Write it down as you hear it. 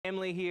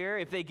family here.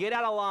 If they get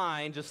out of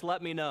line, just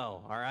let me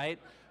know, all right?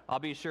 I'll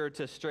be sure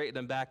to straighten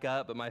them back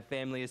up, but my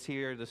family is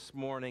here this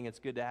morning. It's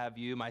good to have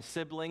you. My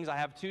siblings, I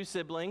have two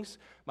siblings.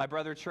 My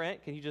brother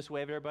Trent, can you just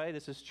wave at everybody?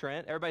 This is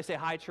Trent. Everybody say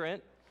hi,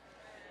 Trent.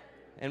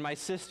 And my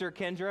sister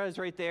Kendra is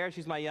right there.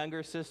 She's my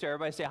younger sister.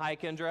 Everybody say hi,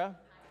 Kendra.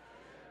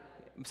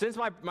 Since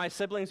my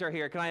siblings are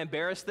here, can I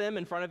embarrass them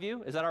in front of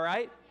you? Is that all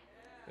right?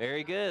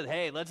 Very good.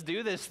 Hey, let's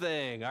do this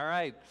thing. All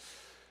right.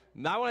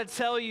 Now, I want to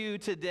tell you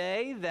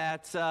today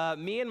that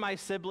me and my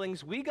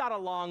siblings, we got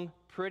along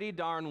pretty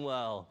darn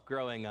well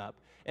growing up.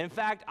 In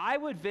fact, I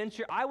would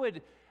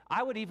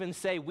even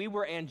say we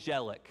were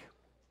angelic.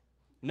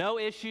 No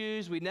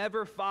issues. We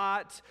never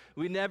fought.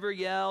 We never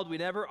yelled. We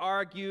never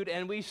argued.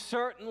 And we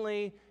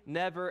certainly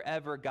never,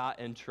 ever got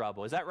in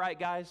trouble. Is that right,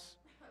 guys?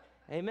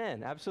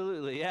 Amen.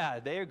 Absolutely. Yeah,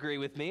 they agree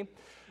with me.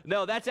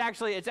 No, it's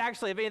actually, if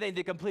anything,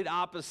 the complete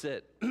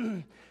opposite.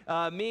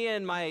 Me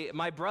and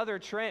my brother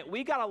Trent,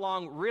 we got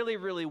along really,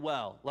 really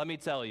well, let me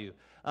tell you.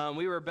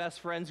 We were best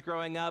friends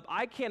growing up.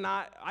 I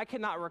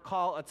cannot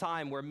recall a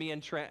time where me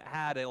and Trent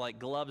had a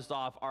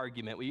gloves-off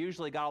argument. We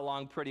usually got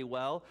along pretty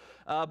well.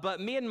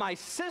 But me and my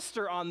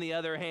sister, on the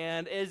other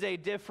hand, is a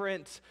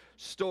different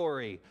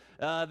story.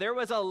 There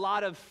was a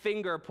lot of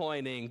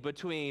finger-pointing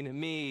between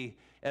me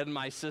and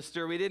my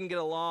sister. We didn't get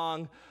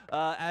along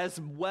as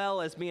well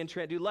as me and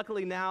Trent do.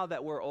 Luckily, now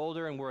that we're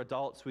older and we're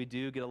adults, we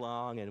do get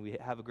along and we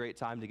have a great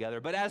time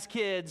together. But as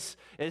kids,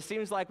 it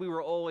seems like we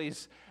were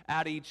always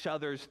at each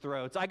other's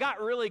throats. I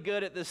got really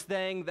good at this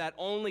thing that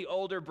only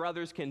older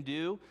brothers can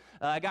do.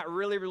 I got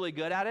really, really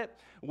good at it,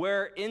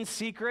 where in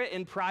secret,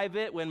 in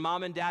private, when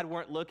mom and dad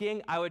weren't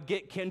looking, I would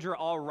get Kendra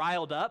all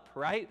riled up,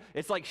 right?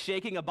 It's like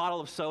shaking a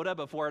bottle of soda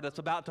before it's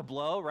about to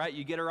blow, right?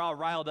 You get her all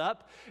riled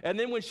up. And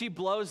then when she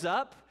blows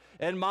up,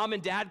 and mom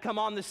and dad come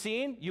on the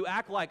scene, you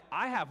act like,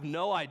 I have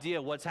no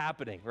idea what's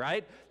happening,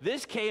 right?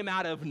 This came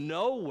out of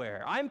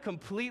nowhere. I'm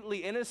completely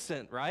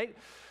innocent, right?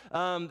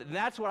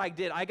 That's what I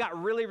did. I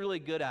got really, really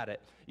good at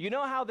it. You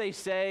know how they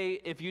say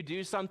if you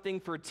do something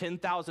for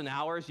 10,000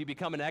 hours, you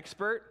become an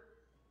expert?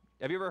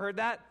 Have you ever heard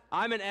that?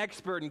 I'm an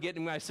expert in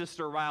getting my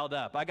sister riled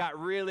up. I got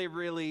really,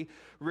 really,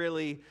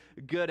 really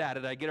good at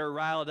it. I get her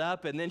riled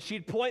up, and then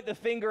she'd point the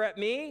finger at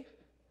me,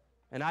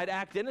 and I'd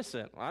act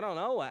innocent. I don't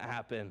know what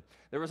happened.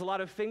 There was a lot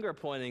of finger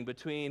pointing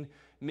between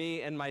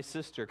me and my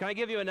sister. Can I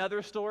give you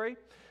another story?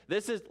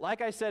 This is,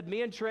 like I said,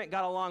 me and Trent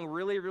got along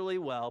really, really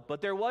well,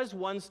 but there was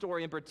one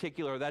story in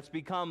particular that's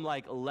become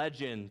like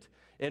legend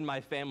in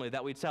my family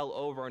that we tell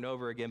over and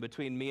over again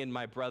between me and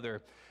my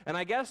brother. And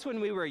I guess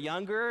when we were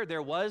younger,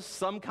 there was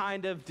some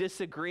kind of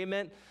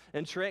disagreement,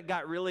 and Trent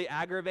got really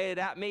aggravated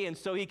at me, and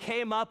so he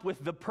came up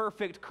with the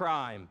perfect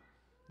crime.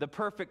 The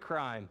perfect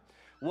crime.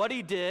 What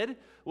he did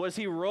was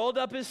he rolled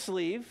up his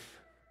sleeve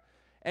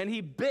and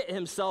he bit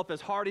himself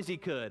as hard as he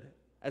could,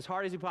 as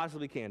hard as he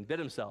possibly can, bit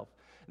himself.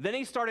 Then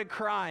he started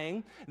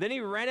crying. Then he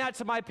ran out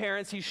to my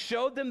parents. He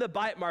showed them the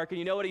bite mark, and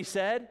you know what he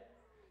said?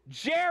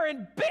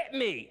 Jaron bit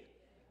me.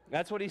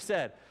 That's what he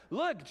said.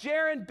 Look,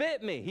 Jaron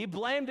bit me. He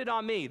blamed it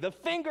on me. The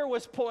finger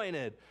was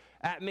pointed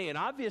at me. And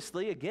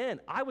obviously, again,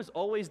 I was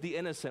always the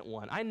innocent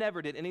one. I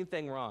never did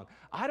anything wrong.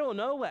 I don't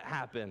know what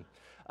happened.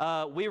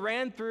 We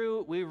ran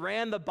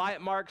the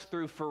bite marks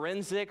through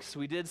forensics.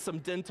 We did some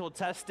dental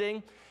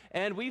testing,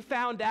 and we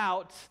found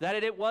out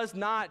that it was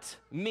not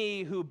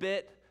me who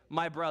bit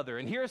my brother.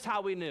 And here's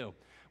how we knew.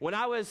 When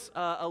I was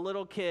a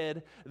little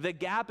kid, the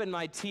gap in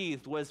my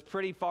teeth was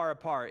pretty far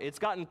apart. It's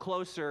gotten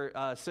closer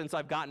since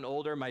I've gotten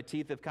older. My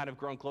teeth have kind of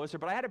grown closer,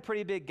 but I had a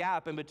pretty big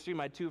gap in between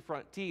my two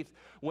front teeth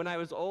when I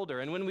was older.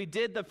 And when we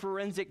did the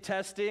forensic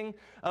testing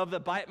of the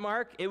bite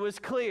mark, it was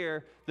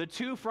clear the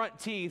two front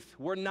teeth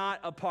were not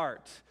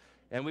apart.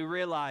 And we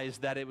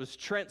realized that it was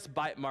Trent's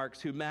bite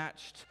marks who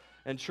matched,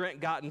 and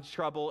Trent got in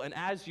trouble. And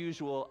as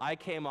usual, I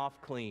came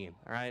off clean,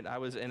 all right? I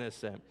was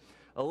innocent.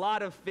 A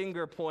lot of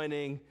finger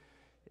pointing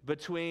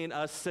between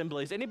us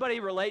siblings. Anybody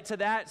relate to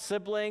that?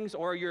 Siblings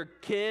or your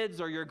kids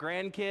or your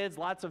grandkids?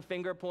 Lots of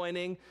finger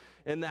pointing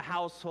in the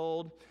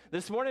household.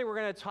 This morning we're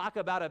going to talk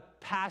about a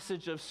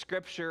passage of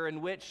Scripture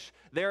in which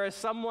there is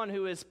someone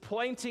who is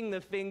pointing the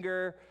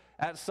finger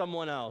at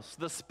someone else.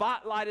 The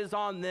spotlight is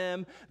on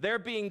them. They're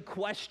being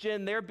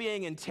questioned. They're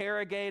being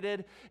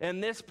interrogated.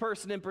 And this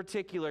person in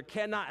particular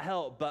cannot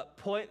help but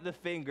point the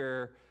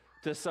finger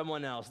to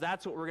someone else.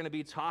 That's what we're going to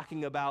be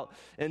talking about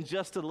in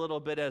just a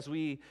little bit as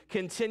we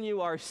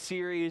continue our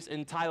series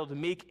entitled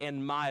Meek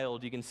and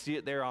Mild. You can see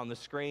it there on the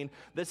screen.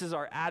 This is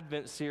our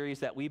Advent series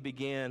that we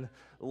began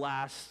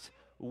last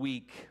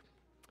week.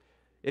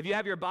 If you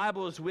have your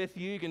Bibles with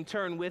you, you can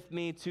turn with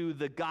me to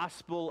the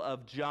Gospel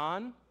of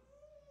John.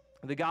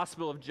 The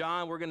Gospel of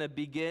John, we're going to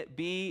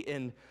be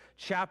in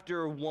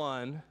chapter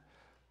 1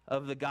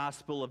 of the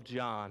Gospel of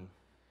John.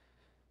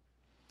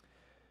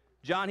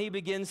 John, he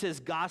begins his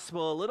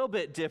gospel a little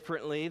bit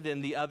differently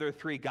than the other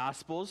three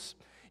gospels.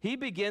 He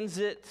begins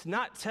it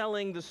not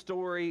telling the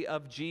story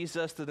of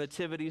Jesus, the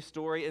nativity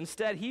story.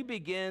 Instead, he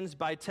begins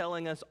by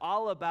telling us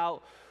all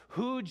about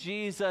who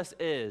Jesus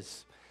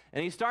is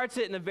And he starts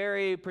it in a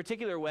very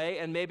particular way,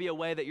 and maybe a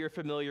way that you're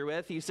familiar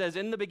with. He says,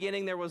 in the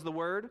beginning there was the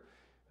Word,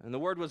 and the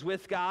Word was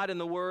with God, and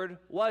the Word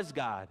was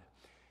God.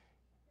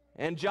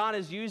 And John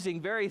is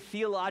using very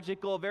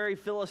theological, very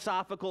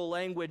philosophical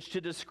language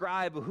to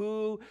describe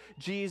who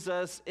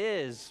Jesus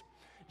is.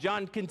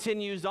 John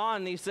continues on,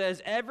 and he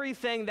says,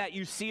 everything that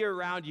you see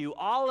around you,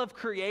 all of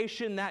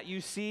creation that you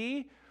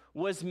see,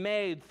 was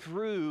made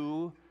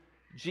through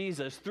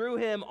Jesus. Through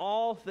him,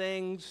 all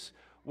things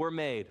were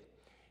made.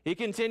 He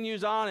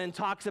continues on and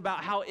talks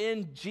about how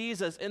in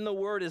Jesus, in the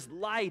Word is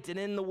light, and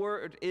in the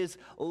Word is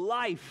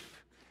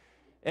life.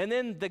 And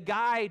then the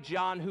guy,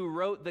 John, who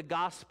wrote the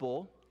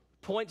gospel,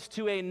 points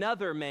to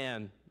another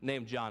man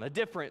named John, a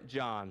different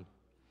John,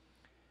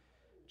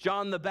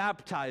 John the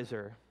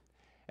Baptizer.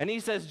 And he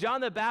says,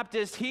 John the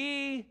Baptist,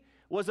 he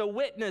was a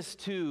witness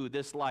to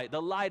this light,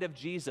 the light of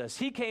Jesus.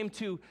 He came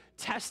to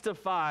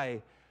testify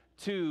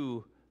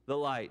to the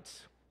light.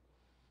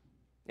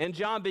 And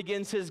John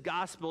begins his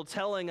gospel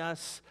telling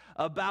us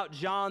about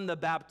John the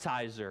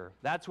Baptizer.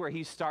 That's where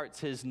he starts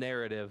his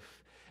narrative,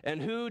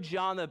 and who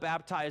John the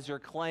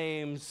Baptizer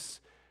claims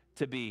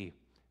to be.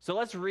 So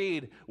let's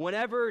read.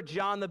 Whenever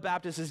John the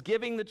Baptist is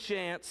giving the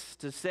chance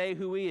to say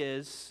who he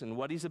is and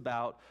what he's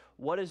about,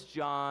 what does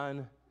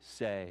John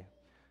say?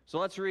 So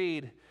let's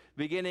read,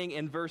 beginning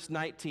in verse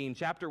 19,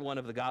 chapter 1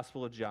 of the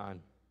Gospel of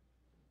John.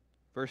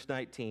 Verse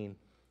 19.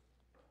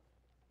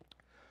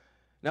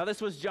 Now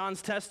this was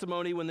John's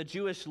testimony when the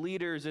Jewish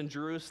leaders in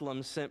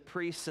Jerusalem sent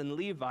priests and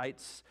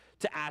Levites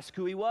to ask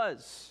who he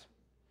was.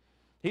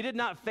 He did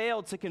not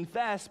fail to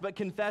confess, but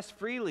confessed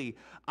freely,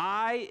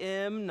 I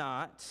am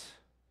not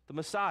the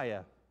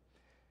Messiah.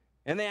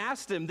 And they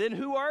asked him, then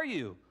who are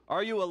you?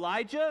 Are you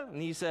Elijah?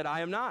 And he said,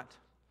 I am not.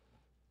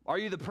 Are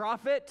you the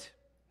prophet?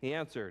 He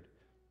answered,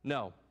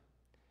 no.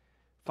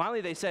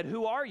 Finally they said,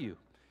 who are you?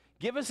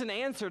 Give us an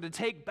answer to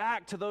take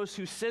back to those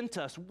who sent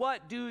us.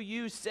 What do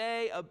you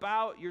say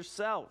about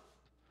yourself?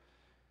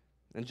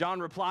 And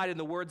John replied in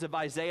the words of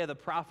Isaiah the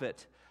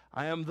prophet,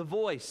 I am the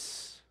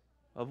voice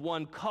of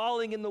one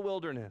calling in the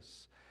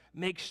wilderness.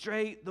 Make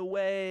straight the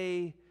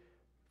way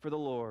for the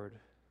Lord.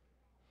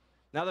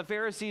 Now the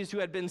Pharisees who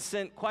had been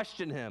sent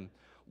questioned him.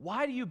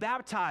 Why do you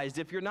baptize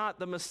if you're not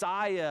the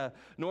Messiah,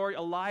 nor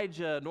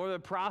Elijah, nor the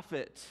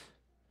prophet?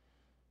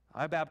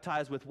 I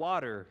baptize with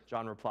water,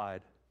 John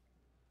replied.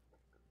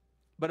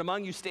 But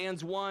among you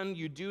stands one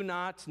you do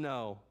not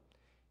know.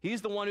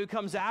 He's the one who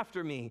comes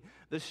after me,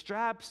 the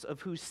straps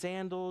of whose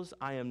sandals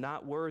I am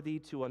not worthy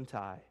to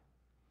untie.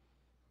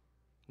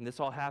 And this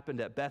all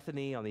happened at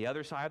Bethany on the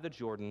other side of the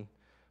Jordan,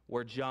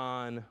 where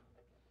John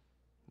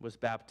was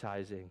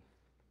baptizing.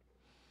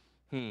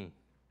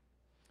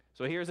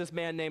 So here's this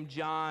man named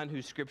John,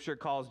 who Scripture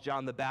calls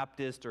John the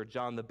Baptist or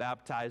John the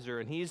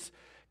Baptizer, and he's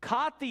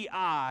caught the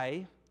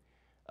eye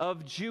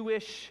of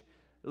Jewish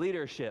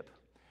leadership.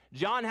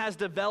 John has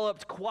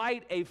developed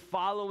quite a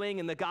following.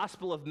 In the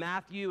Gospel of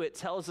Matthew, it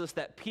tells us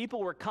that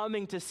people were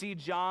coming to see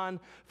John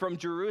from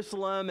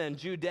Jerusalem and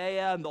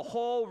Judea and the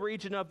whole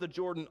region of the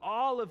Jordan,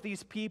 all of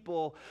these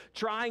people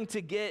trying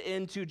to get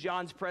into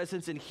John's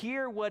presence and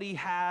hear what he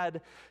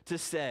had to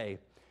say.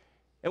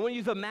 And when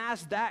you've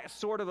amassed that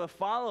sort of a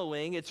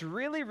following, it's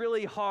really,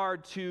 really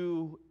hard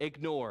to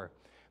ignore.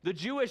 The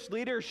Jewish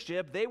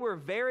leadership, they were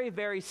very,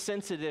 very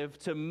sensitive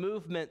to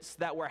movements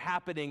that were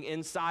happening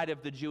inside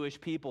of the Jewish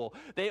people.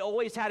 They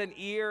always had an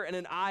ear and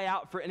an eye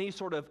out for any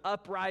sort of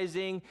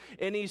uprising,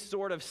 any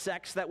sort of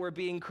sects that were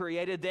being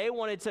created. They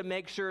wanted to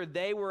make sure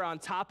they were on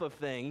top of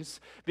things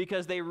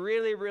because they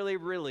really, really,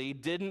 really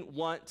didn't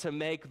want to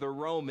make the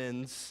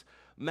Romans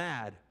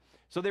mad.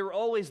 So they were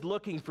always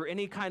looking for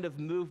any kind of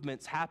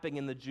movements happening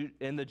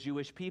in the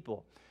Jewish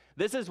people.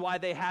 This is why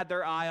they had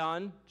their eye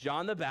on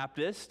John the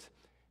Baptist.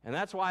 And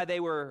that's why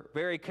they were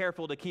very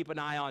careful to keep an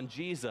eye on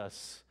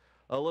Jesus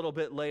a little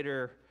bit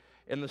later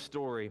in the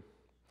story.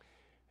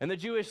 And the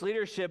Jewish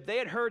leadership, they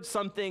had heard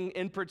something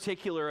in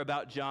particular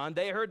about John.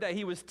 They heard that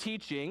he was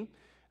teaching,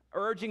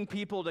 urging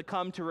people to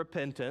come to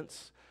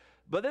repentance.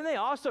 But then they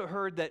also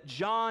heard that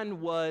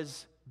John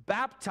was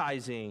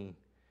baptizing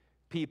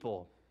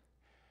people.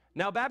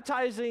 Now,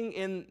 baptizing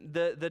in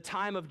the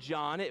time of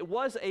John, it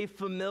was a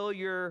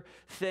familiar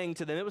thing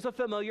to them. It was a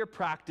familiar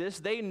practice.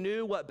 They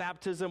knew what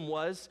baptism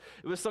was.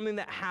 It was something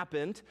that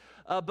happened.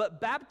 But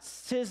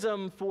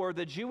baptism for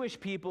the Jewish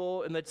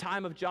people in the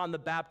time of John the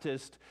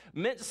Baptist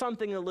meant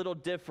something a little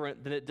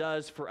different than it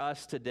does for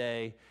us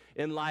today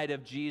in light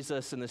of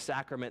Jesus and the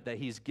sacrament that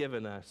he's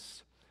given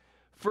us.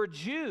 For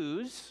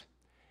Jews,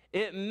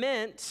 it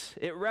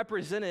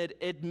represented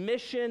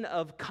admission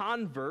of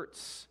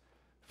converts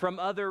from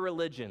other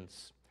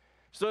religions.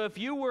 So if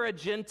you were a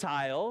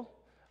Gentile,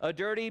 a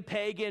dirty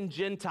pagan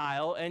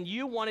Gentile, and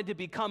you wanted to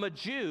become a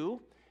Jew,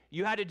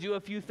 you had to do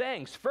a few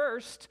things.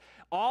 First,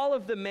 all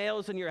of the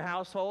males in your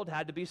household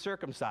had to be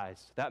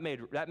circumcised. That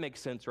makes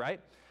sense,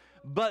 right?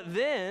 But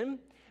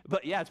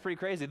yeah, it's pretty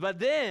crazy. But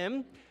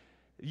then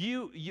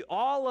you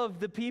all of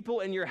the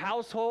people in your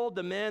household,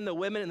 the men, the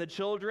women, and the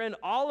children,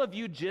 all of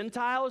you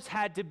Gentiles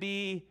had to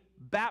be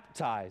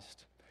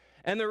baptized.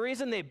 And the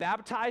reason they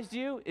baptized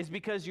you is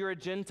because you're a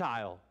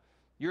Gentile.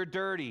 You're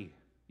dirty.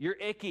 You're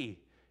icky.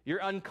 You're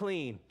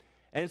unclean.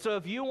 And so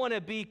if you want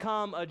to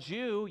become a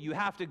Jew, you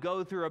have to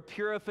go through a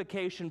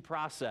purification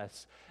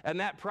process. And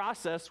that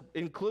process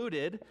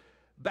included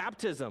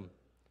baptism.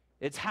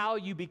 It's how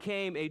you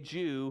became a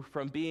Jew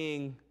from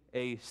being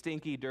a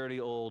stinky, dirty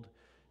old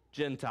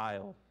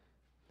Gentile.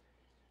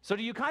 So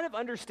do you kind of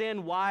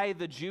understand why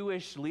the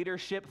Jewish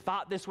leadership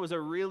thought this was a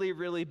really,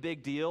 really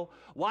big deal?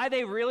 Why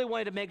they really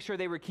wanted to make sure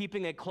they were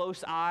keeping a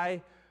close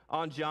eye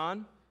on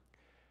John?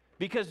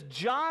 Because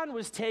John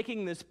was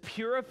taking this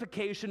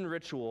purification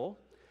ritual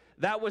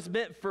that was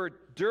meant for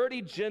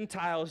dirty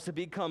Gentiles to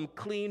become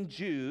clean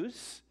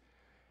Jews,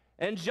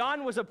 and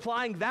John was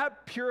applying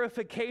that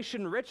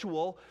purification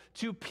ritual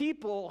to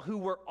people who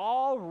were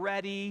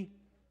already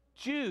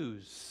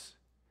Jews.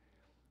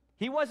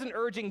 He wasn't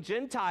urging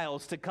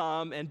Gentiles to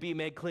come and be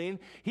made clean.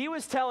 He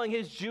was telling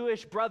his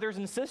Jewish brothers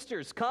and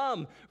sisters,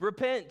 come,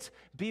 repent,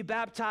 be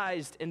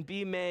baptized, and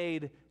be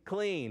made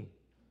clean.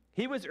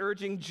 He was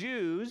urging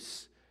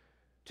Jews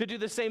to do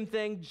the same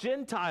thing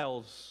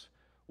Gentiles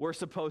were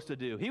supposed to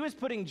do. He was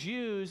putting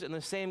Jews in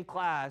the same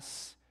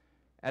class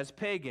as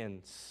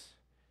pagans.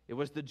 It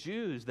was the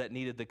Jews that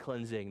needed the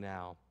cleansing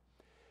now.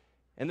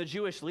 And the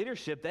Jewish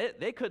leadership,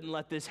 they couldn't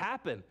let this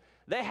happen.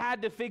 They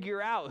had to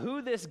figure out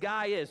who this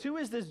guy is. Who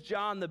is this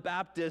John the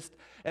Baptist,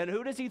 and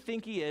who does he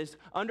think he is?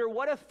 Under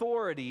what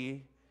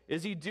authority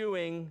is he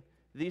doing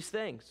these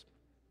things?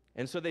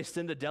 And so they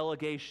send a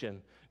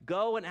delegation.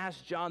 Go and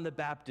ask John the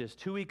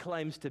Baptist who he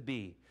claims to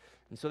be.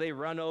 And so they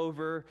run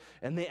over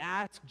and they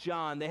ask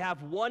John. They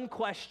have one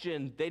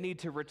question they need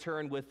to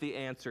return with the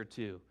answer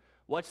to.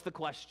 What's the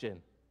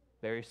question?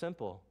 Very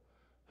simple.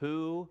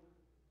 Who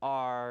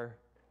are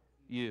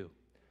you?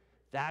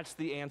 That's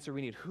the answer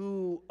we need.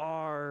 Who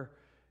are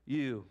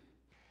you?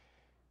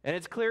 And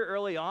it's clear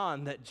early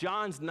on that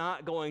John's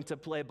not going to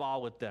play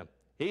ball with them.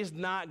 He's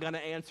not going to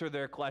answer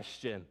their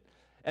question.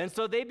 And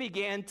so they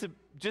began to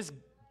just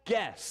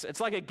guess.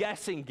 It's like a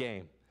guessing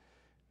game.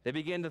 They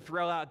begin to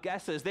throw out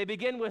guesses. They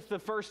begin with the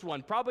first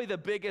one, probably the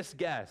biggest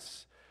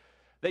guess.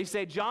 They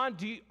say, John,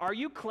 are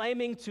you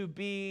claiming to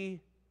be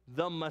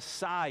the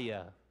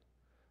Messiah?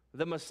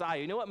 The Messiah.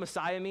 You know what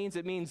Messiah means?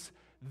 It means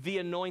the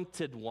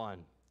anointed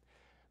one.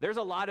 There's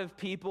a lot of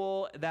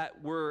people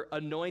that were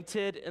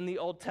anointed in the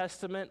Old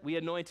Testament. We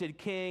anointed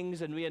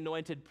kings and we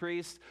anointed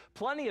priests.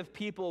 Plenty of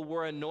people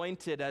were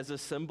anointed as a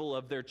symbol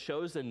of their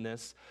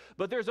chosenness.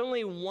 But there's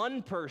only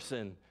one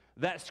person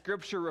that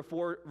Scripture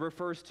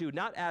refers to,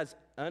 not as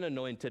an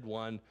anointed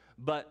one,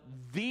 but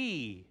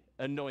the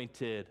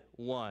anointed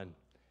one.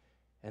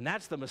 And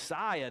that's the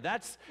Messiah.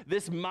 That's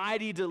this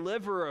mighty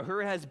deliverer who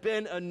has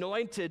been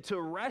anointed to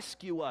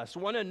rescue us,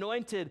 one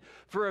anointed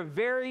for a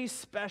very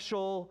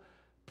special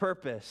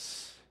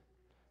purpose.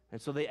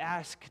 And so they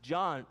ask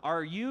John,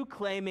 are you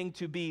claiming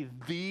to be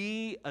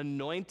the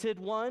anointed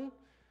one?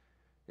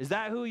 Is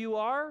that who you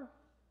are?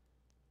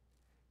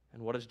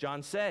 And what does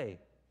John say?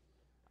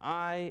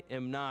 I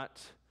am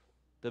not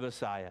the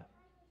Messiah.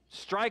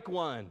 Strike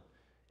one.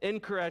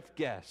 Incorrect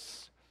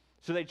guess.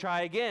 So they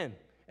try again.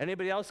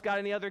 Anybody else got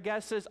any other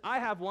guesses? I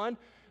have one.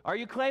 Are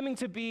you claiming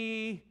to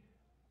be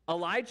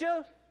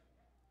Elijah?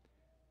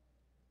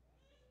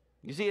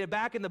 You see,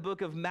 back in the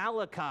book of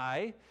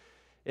Malachi,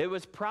 it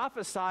was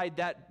prophesied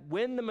that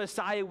when the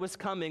Messiah was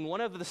coming,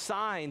 one of the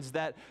signs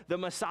that the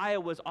Messiah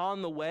was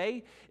on the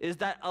way is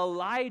that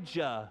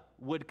Elijah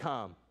would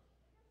come,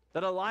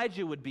 that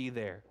Elijah would be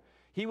there.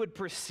 He would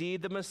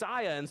precede the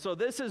Messiah. And so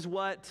this is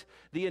what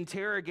the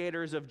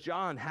interrogators of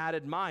John had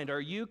in mind.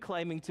 Are you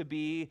claiming to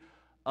be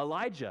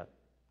Elijah,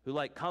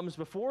 who comes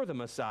before the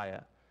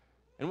Messiah?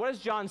 And what does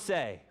John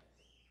say?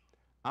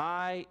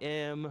 I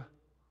am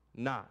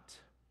not.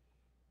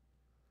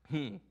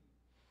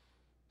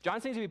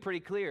 John seems to be pretty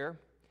clear,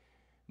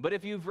 but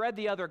if you've read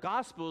the other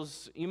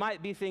Gospels, you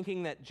might be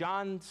thinking that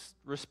John's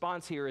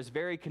response here is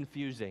very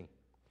confusing.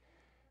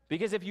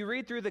 Because if you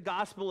read through the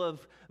Gospel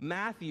of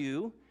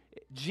Matthew,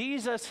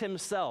 Jesus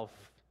himself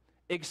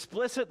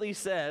explicitly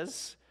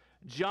says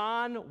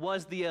John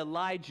was the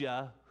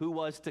Elijah who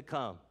was to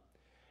come.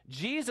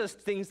 Jesus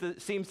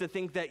seems to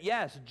think that,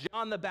 yes,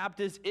 John the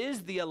Baptist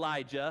is the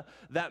Elijah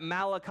that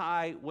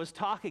Malachi was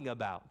talking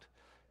about.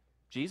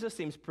 Jesus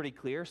seems pretty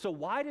clear. So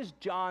why does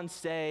John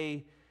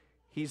say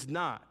he's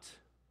not?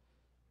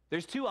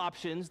 There's two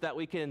options that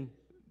we can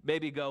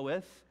maybe go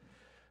with.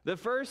 The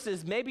first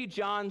is maybe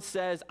John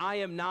says, I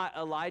am not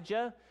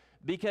Elijah,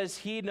 because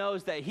he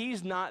knows that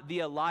he's not the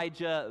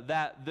Elijah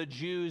that the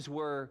Jews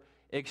were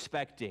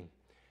expecting.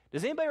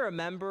 Does anybody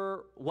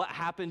remember what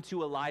happened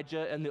to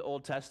Elijah in the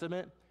Old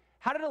Testament?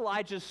 How did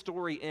Elijah's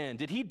story end?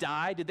 Did he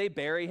die? Did they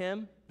bury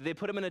him? Did they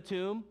put him in a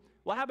tomb?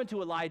 What happened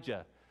to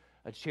Elijah?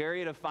 A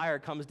chariot of fire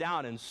comes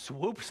down and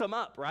swoops him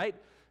up, right?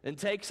 And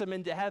takes him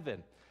into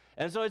heaven.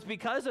 And so it's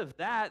because of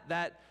that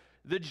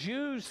the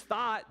Jews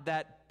thought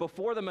that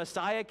before the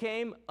Messiah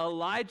came,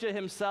 Elijah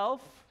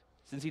himself,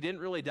 since he didn't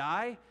really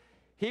die,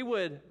 he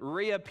would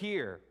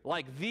reappear.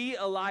 Like the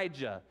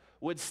Elijah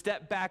would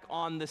step back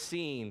on the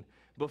scene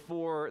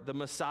before the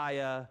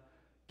Messiah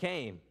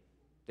came.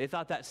 They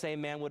thought that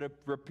same man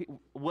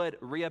would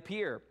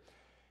reappear.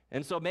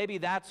 And so maybe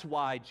that's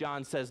why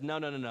John says,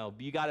 no,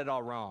 you got it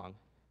all wrong.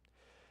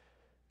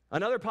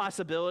 Another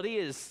possibility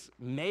is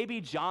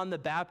maybe John the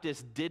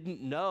Baptist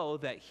didn't know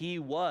that he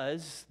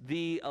was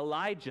the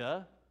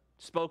Elijah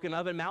spoken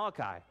of in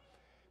Malachi.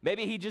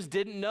 Maybe he just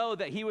didn't know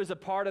that he was a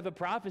part of a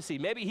prophecy.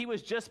 Maybe he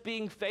was just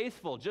being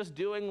faithful, just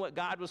doing what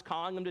God was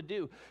calling him to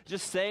do,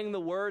 just saying the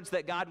words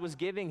that God was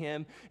giving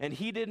him, and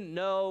he didn't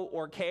know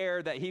or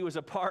care that he was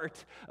a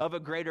part of a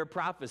greater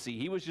prophecy.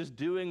 He was just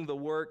doing the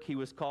work he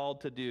was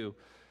called to do.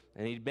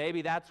 And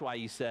maybe that's why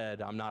he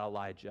said, I'm not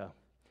Elijah.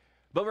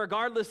 But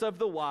regardless of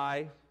the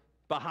why,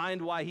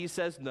 behind why he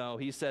says,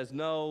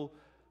 no,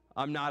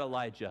 I'm not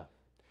Elijah.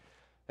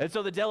 And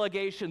so the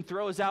delegation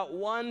throws out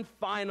one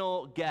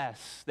final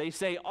guess. They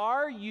say,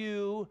 are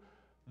you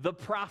the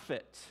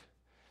prophet?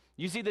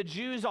 You see, the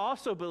Jews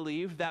also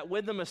believed that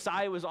when the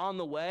Messiah was on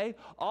the way,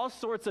 all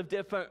sorts of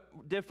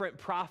different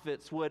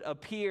prophets would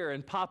appear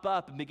and pop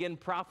up and begin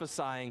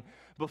prophesying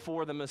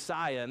before the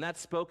Messiah. And that's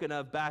spoken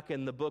of back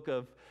in the book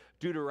of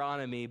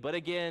Deuteronomy. But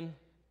again,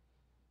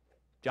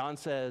 John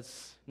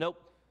says,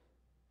 nope,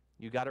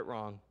 you got it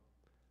wrong.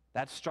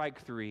 That's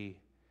strike three.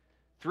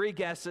 3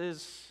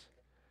 guesses.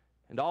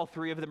 And all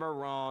 3 of them are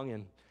wrong.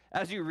 And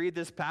as you read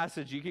this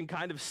passage, you can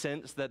kind of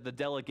sense that the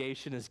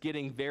delegation is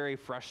getting very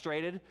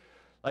frustrated,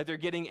 like they're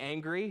getting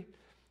angry.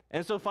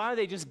 And so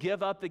finally they just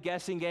give up the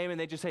guessing game and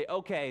they just say,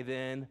 okay,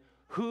 then,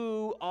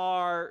 who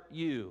are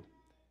you?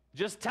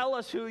 Just tell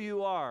us who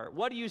you are.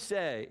 What do you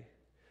say?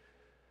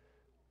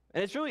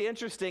 And it's really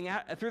interesting.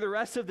 Through the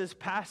rest of this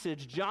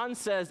passage, John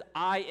says,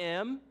 I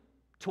am,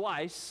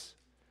 twice.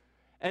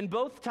 And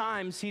both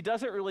times he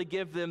doesn't really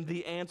give them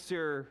the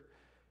answer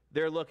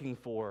they're looking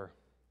for.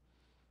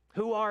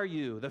 Who are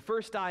you? The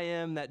first I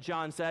am that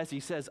John says, he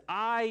says,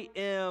 I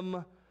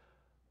am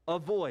a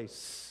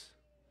voice.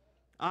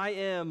 I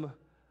am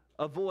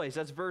a voice.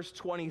 That's verse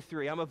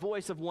 23. I'm a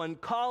voice of one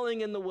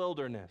calling in the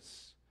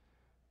wilderness.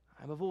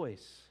 I'm a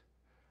voice.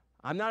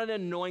 I'm not an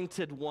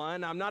anointed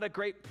one. I'm not a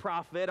great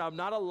prophet. I'm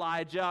not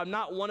Elijah. I'm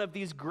not one of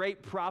these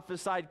great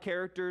prophesied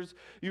characters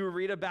you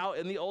read about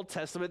in the Old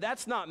Testament.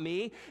 That's not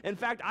me. In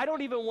fact, I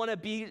don't even want to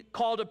be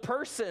called a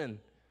person.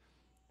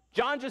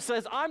 John just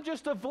says, I'm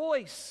just a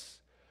voice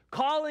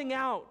calling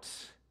out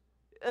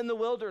in the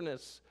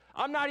wilderness.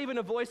 I'm not even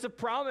a voice of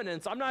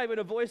prominence. I'm not even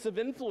a voice of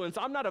influence.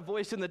 I'm not a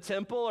voice in the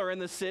temple or in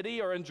the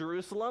city or in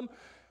Jerusalem.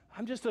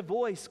 I'm just a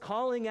voice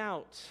calling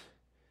out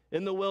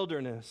in the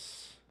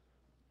wilderness.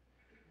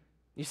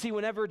 You see,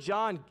 whenever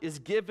John is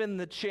given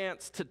the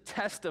chance to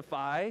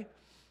testify,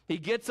 he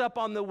gets up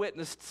on the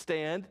witness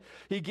stand.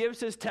 He gives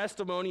his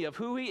testimony of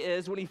who he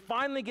is. When he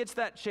finally gets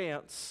that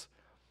chance,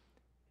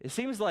 it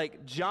seems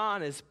like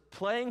John is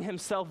playing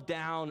himself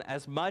down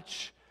as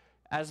much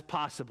as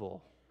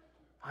possible.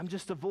 I'm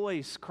just a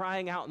voice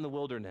crying out in the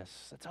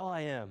wilderness. That's all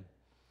I am.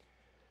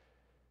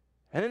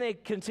 And then they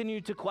continue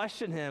to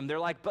question him. They're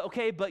like,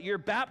 but you're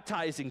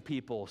baptizing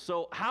people.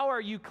 So how are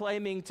you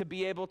claiming to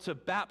be able to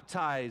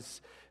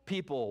baptize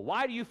people?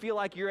 Why do you feel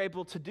like you're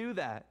able to do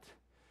that?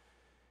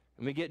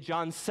 And we get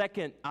John's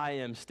second I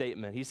am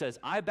statement. He says,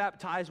 I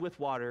baptize with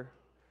water,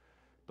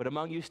 but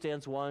among you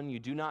stands one you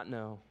do not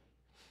know.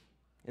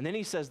 And then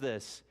he says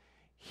this,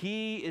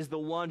 he is the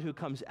one who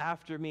comes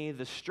after me,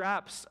 the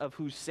straps of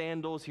whose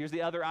sandals, here's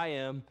the other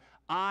I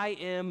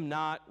am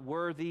not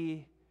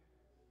worthy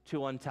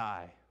to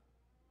untie.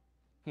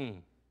 I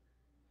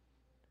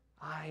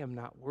am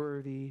not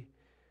worthy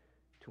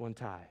to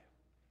untie.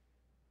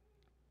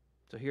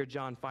 So here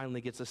John finally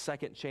gets a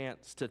second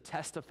chance to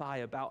testify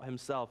about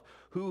himself,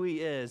 who he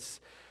is.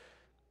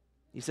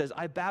 He says,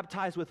 I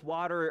baptize with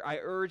water, I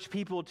urge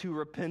people to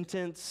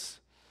repentance.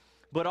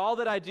 But all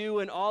that I do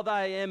and all that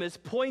I am is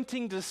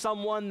pointing to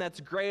someone that's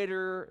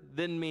greater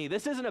than me.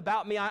 This isn't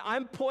about me.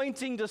 I'm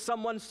pointing to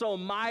someone so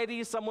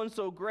mighty, someone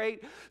so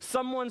great,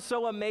 someone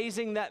so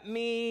amazing that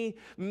me,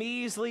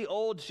 measly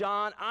old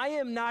John, I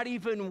am not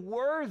even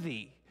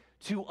worthy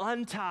to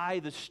untie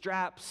the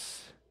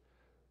straps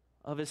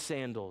of his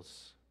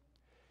sandals.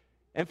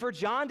 And for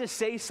John to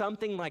say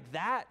something like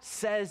that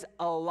says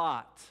a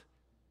lot.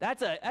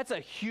 That's a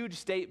huge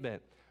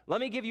statement. Let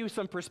me give you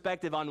some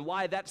perspective on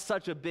why that's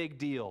such a big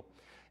deal.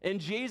 In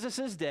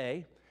Jesus'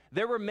 day,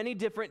 there were many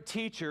different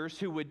teachers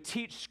who would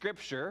teach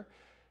Scripture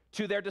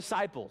to their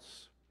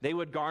disciples. They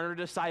would garner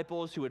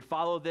disciples who would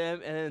follow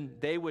them, and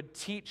they would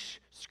teach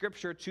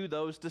Scripture to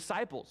those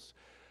disciples.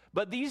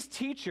 But these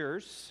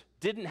teachers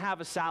didn't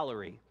have a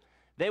salary.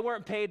 They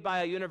weren't paid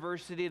by a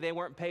university. They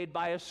weren't paid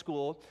by a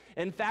school.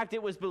 In fact,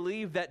 it was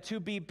believed that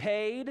to be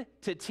paid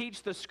to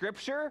teach the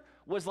Scripture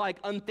was like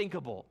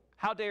unthinkable.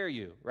 How dare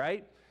you,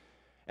 right?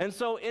 And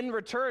so in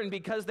return,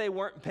 because they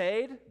weren't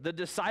paid, the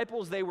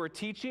disciples they were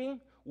teaching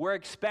were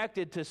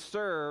expected to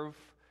serve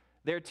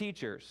their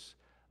teachers.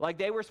 Like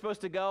they were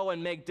supposed to go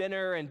and make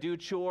dinner and do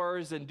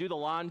chores and do the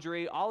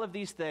laundry, all of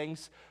these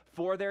things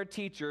for their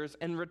teachers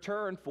in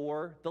return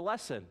for the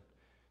lesson,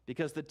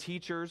 because the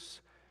teachers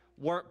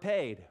weren't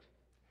paid.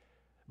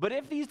 But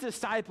if these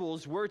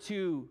disciples were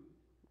to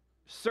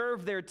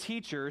serve their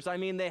teachers, I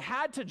mean, they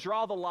had to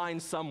draw the line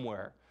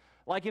somewhere.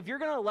 Like, if you're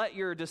going to let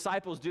your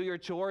disciples do your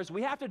chores,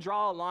 we have to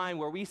draw a line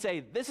where we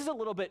say, this is a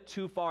little bit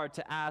too far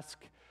to ask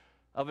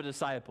of a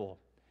disciple.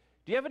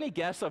 Do you have any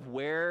guess of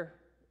where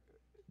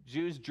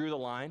Jews drew the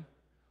line?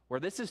 Where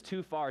this is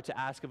too far to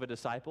ask of a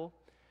disciple?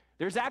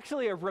 There's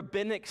actually a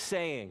rabbinic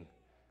saying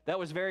that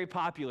was very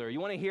popular. You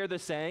want to hear the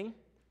saying?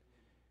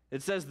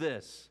 It says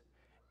this: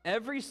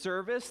 every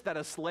service that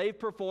a slave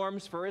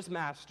performs for his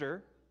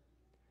master,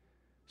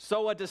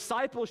 so a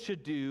disciple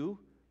should do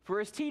for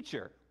his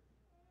teacher,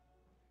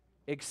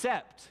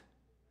 except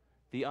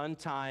the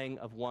untying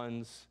of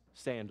one's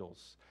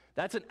sandals.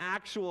 That's an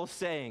actual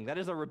saying. That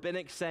is a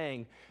rabbinic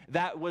saying.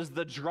 That was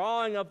the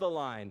drawing of the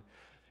line.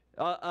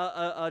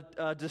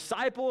 A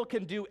disciple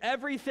can do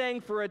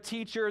everything for a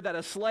teacher that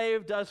a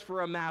slave does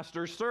for a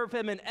master. Serve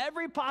him in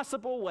every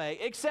possible way,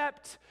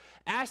 except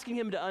asking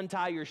him to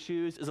untie your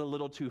shoes is a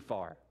little too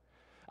far.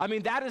 I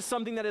mean, that is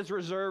something that is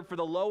reserved for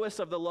the lowest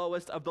of the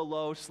lowest of the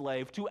low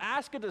slave. To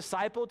ask a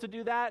disciple to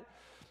do that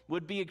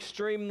would be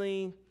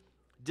extremely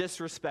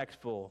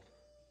disrespectful.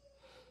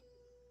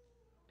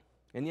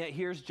 And yet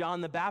here's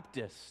John the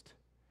Baptist.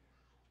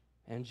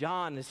 And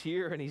John is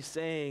here and he's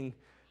saying,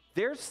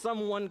 there's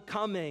someone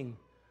coming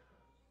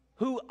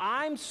who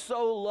I'm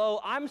so low,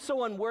 I'm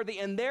so unworthy,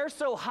 and they're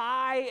so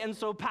high and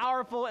so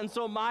powerful and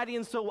so mighty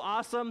and so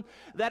awesome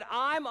that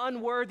I'm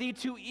unworthy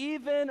to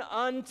even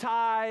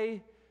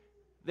untie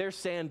their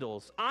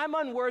sandals. I'm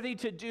unworthy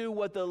to do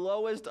what the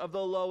lowest of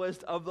the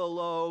lowest of the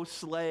low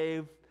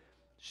slave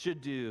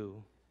should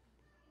do.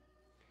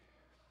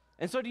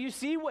 And so do you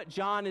see what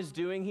John is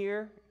doing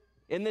here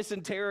in this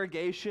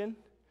interrogation?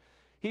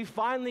 He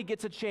finally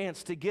gets a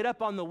chance to get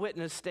up on the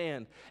witness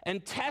stand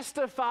and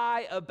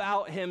testify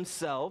about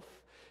himself,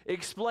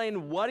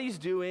 explain what he's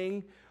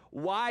doing,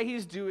 why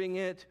he's doing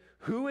it,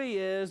 who he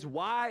is,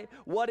 what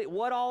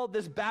all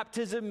this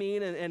baptism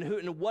mean,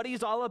 and what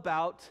he's all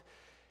about.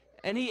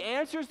 And he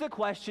answers the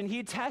question,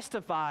 he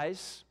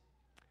testifies,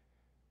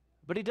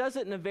 but he does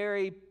it in a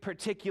very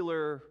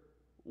particular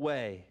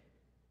way.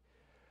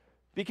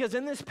 Because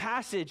in this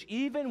passage,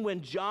 even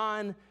when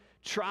John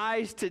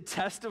tries to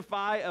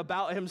testify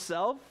about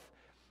himself,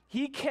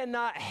 he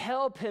cannot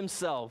help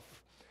himself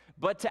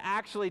but to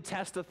actually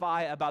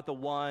testify about the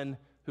one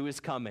who is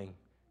coming.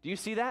 Do you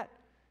see that?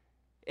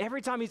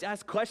 Every time he's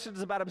asked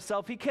questions about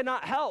himself, he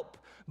cannot help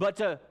but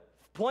to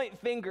point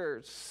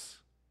fingers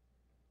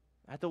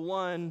at the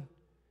one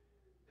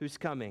who's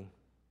coming.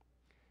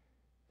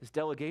 This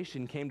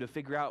delegation came to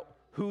figure out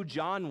who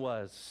John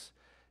was,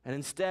 and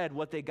instead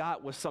what they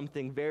got was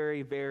something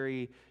very,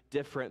 very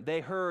different. They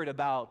heard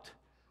about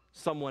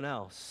someone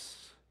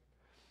else.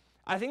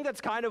 I think that's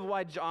kind of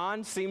why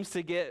John seems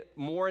to get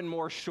more and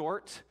more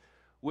short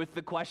with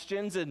the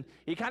questions, and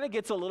he kind of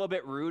gets a little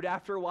bit rude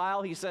after a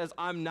while. He says,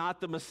 I'm not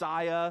the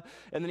Messiah,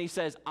 and then he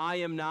says, I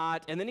am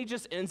not, and then he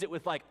just ends it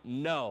with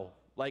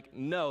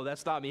no,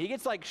 that's not me. He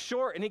gets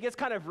short and he gets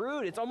kind of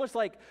rude. It's almost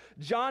like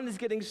John is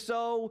getting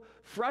so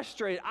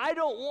frustrated. I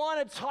don't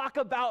want to talk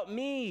about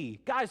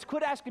me. Guys,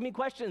 quit asking me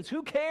questions.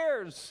 Who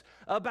cares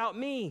about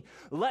me?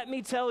 Let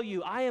me tell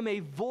you, I am a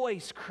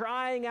voice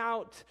crying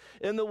out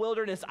in the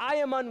wilderness. I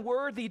am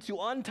unworthy to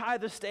untie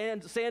the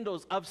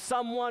sandals of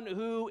someone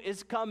who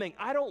is coming.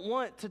 I don't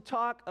want to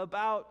talk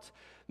about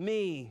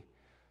me.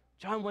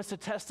 John wants to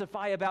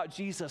testify about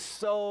Jesus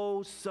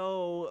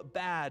so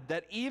bad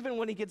that even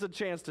when he gets a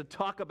chance to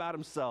talk about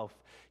himself,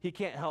 he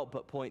can't help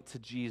but point to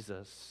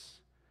Jesus.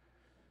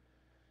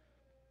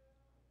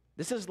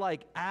 This is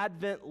like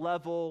Advent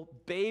level,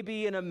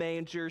 baby in a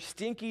manger,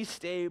 stinky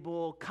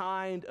stable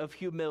kind of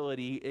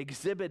humility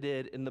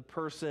exhibited in the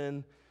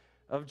person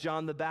of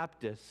John the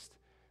Baptist.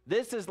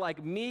 This is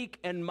like Meek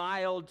and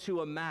Mild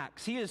to a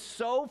max. He is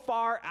so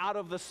far out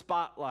of the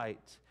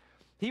spotlight.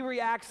 He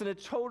reacts in a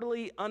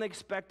totally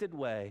unexpected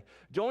way.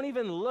 Don't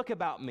even look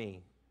at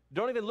me.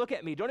 Don't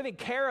even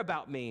care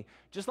about me.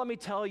 Just let me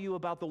tell you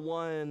about the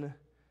one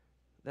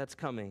that's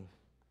coming.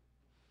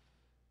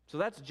 So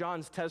that's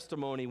John's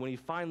testimony when he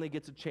finally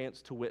gets a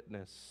chance to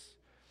witness.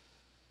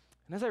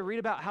 And as I read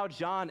about how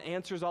John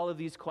answers all of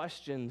these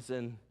questions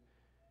and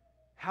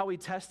how he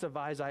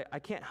testifies, I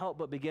can't help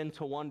but begin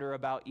to wonder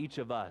about each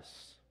of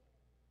us.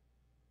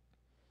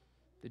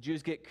 The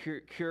Jews get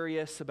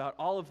curious about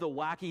all of the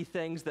wacky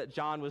things that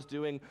John was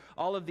doing,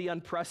 all of the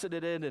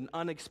unprecedented and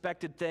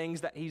unexpected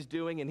things that he's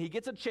doing, and he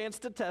gets a chance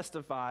to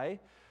testify.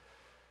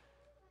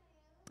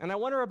 And I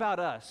wonder about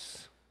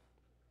us.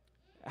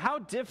 How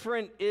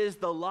different is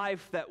the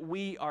life that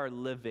we are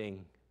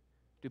living?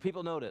 Do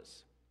people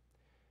notice?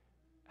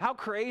 How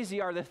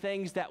crazy are the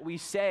things that we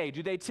say?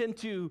 Do they tend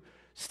to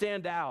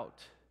stand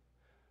out?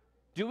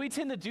 Do we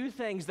tend to do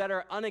things that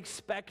are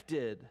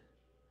unexpected?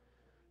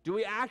 Do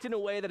we act in a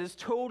way that is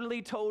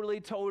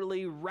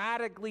totally,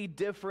 radically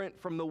different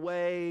from the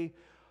way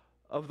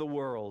of the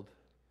world?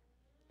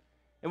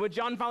 And when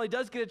John finally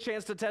does get a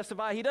chance to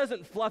testify, he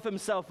doesn't fluff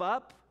himself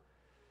up,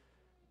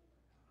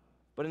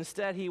 but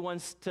instead he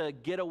wants to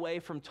get away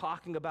from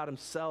talking about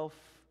himself.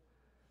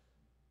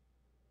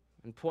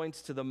 and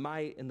points to the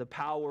might and the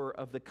power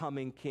of the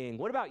coming King.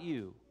 What about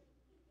you?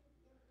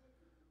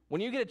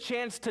 When you get a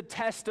chance to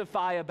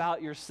testify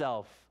about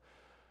yourself,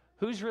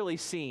 who's really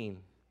seen?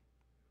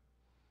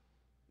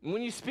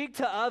 When you speak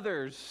to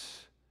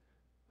others,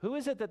 who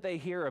is it that they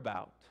hear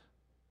about?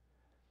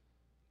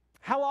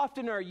 How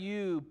often are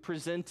you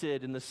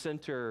presented in the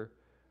center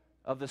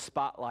of the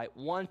spotlight,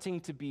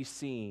 wanting to be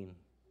seen?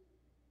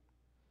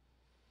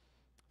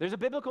 There's a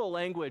biblical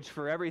language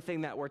for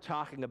everything that we're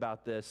talking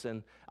about this,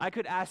 and I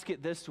could ask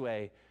it this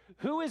way: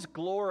 who is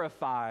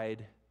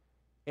glorified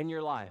in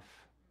your life?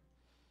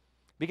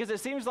 Because it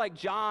seems like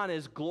John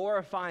is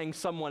glorifying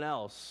someone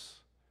else.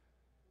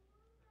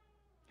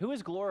 Who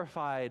is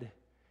glorified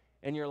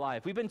in your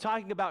life? We've been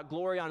talking about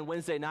glory on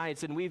Wednesday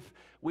nights, and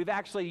we've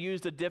actually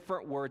used a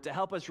different word to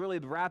help us really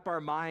wrap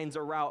our minds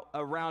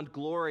around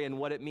glory and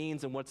what it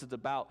means and what it's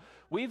about.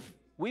 We've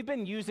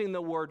been using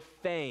the word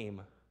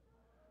fame.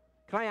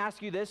 Can I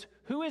ask you this?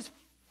 Who is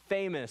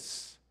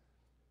famous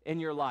in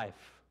your life?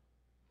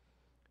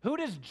 Who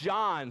does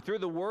John, through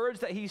the words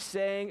that he's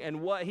saying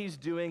and what he's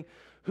doing,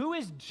 who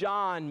is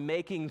John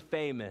making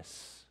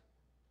famous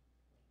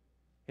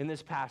in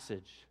this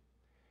passage?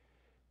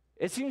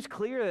 It seems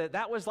clear that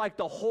that was like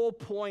the whole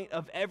point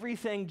of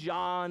everything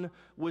John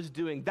was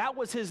doing. That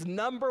was his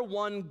number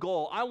one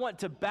goal. I want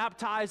to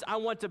baptize. I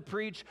want to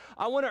preach.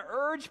 I want to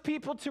urge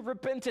people to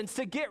repentance,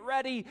 to get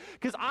ready,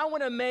 because I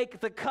want to make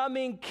the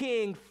coming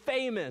King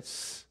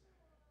famous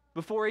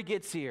before he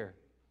gets here.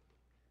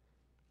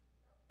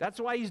 That's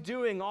why he's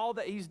doing all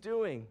that he's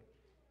doing.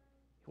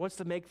 He wants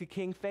to make the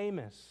King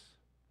famous.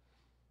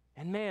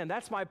 And man,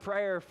 that's my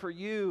prayer for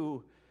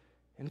you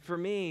and for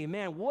me.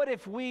 Man, what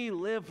if we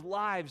lived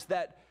lives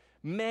that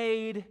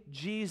made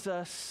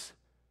Jesus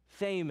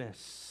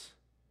famous?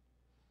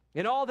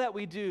 In all that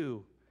we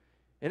do,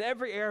 in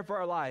every area of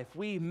our life,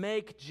 we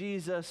make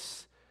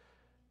Jesus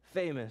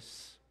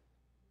famous.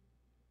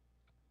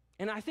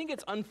 And I think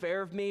it's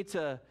unfair of me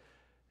to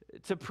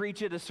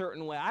preach it a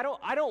certain way. I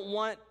don't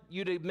want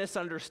you to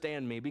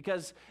misunderstand me,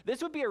 because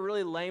this would be a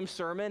really lame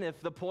sermon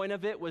if the point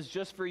of it was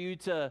just for you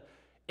to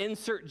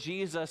insert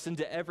Jesus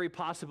into every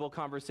possible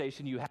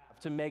conversation you have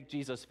to make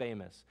Jesus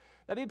famous.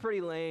 That'd be a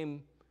pretty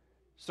lame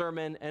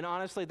sermon, and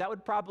honestly, that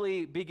would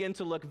probably begin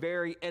to look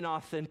very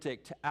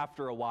inauthentic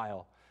after a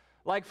while.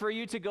 Like for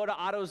you to go to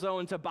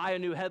AutoZone to buy a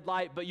new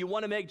headlight, but you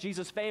want to make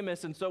Jesus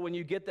famous, and so when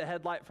you get the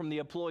headlight from the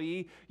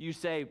employee, you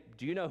say,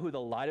 "Do you know who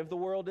the light of the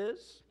world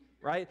is?"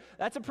 Right?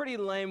 That's a pretty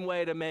lame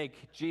way to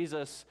make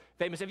Jesus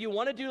famous. If you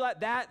want to do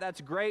like that,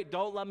 that's great.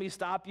 Don't let me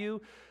stop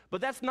you.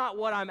 But that's not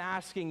what I'm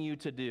asking you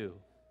to do.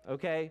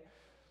 Okay?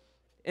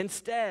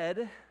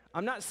 Instead,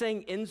 I'm not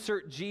saying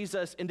insert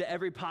Jesus into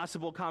every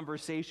possible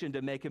conversation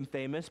to make him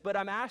famous, but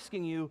I'm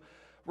asking you,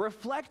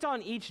 reflect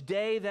on each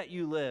day that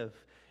you live.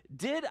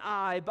 Did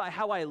I, by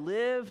how I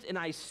lived and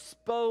I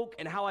spoke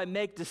and how I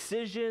make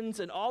decisions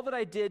and all that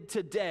I did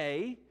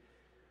today,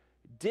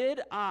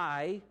 did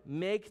I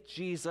make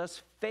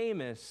Jesus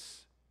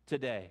famous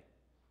today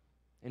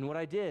in what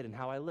I did and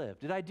how I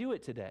lived? Did I do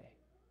it today?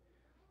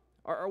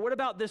 Or what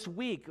about this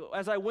week?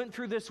 As I went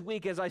through this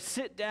week, as I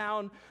sit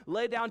down,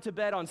 lay down to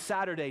bed on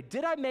Saturday,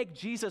 did I make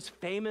Jesus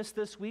famous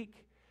this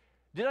week?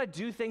 Did I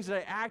do things, did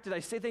I act, did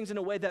I say things in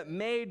a way that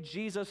made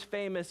Jesus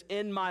famous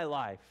in my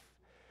life?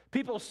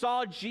 People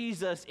saw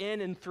Jesus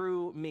in and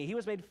through me. He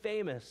was made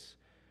famous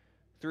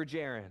through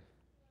Jaron.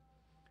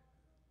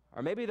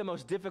 Or maybe the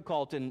most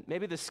difficult and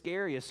maybe the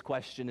scariest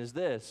question is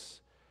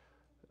this.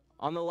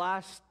 On the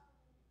last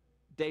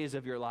days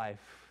of your life,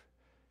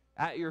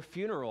 at your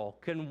funeral,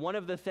 can one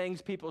of the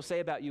things people say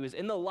about you is,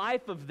 in the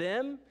life of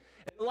them,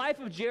 in the life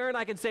of Jaron,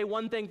 I can say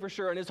one thing for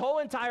sure. In his whole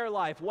entire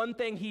life, one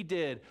thing he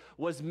did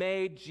was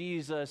made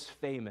Jesus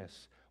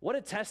famous. What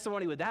a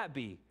testimony would that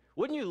be?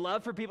 Wouldn't you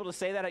love for people to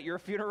say that at your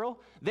funeral?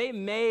 They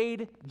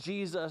made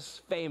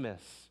Jesus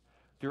famous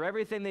through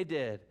everything they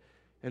did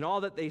and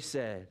all that they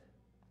said.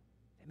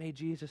 They made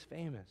Jesus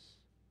famous.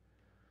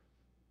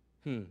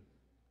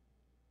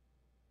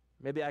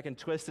 Maybe I can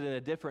twist it in a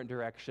different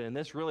direction.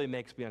 This really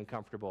makes me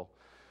uncomfortable.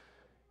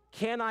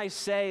 Can I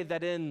say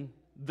that in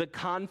the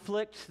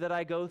conflict that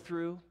I go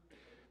through,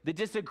 the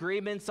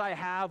disagreements I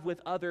have with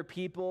other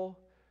people,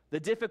 the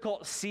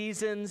difficult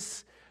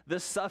seasons, the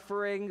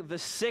suffering, the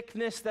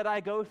sickness that I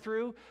go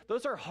through,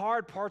 those are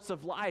hard parts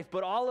of life,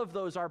 but all of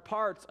those are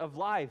parts of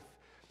life.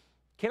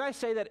 Can I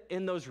say that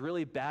in those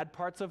really bad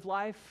parts of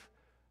life,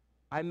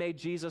 I made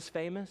Jesus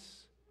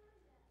famous?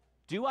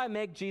 Do I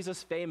make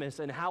Jesus famous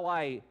in how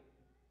I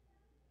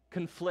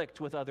conflict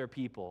with other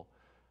people?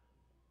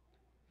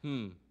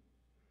 When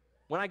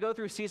I go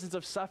through seasons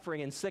of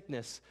suffering and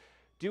sickness,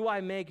 do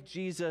I make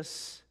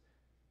Jesus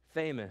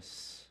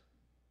famous?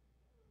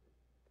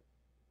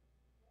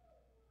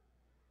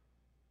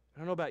 I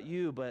don't know about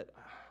you, but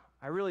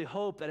I really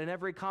hope that in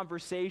every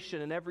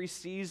conversation, in every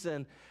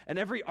season, and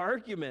every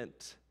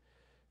argument,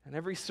 and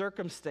every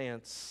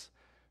circumstance,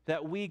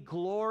 that we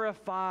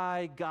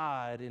glorify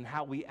God in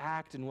how we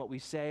act and what we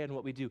say and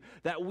what we do,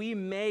 that we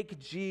make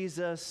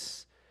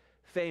Jesus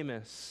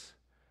famous.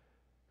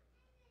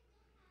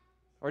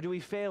 Or do we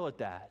fail at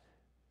that?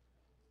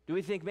 Do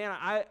we think, man,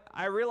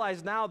 I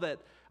realize now that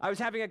I was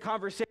having a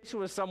conversation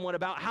with someone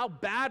about how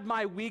bad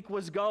my week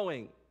was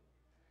going.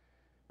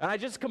 And I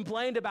just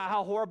complained about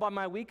how horrible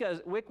my week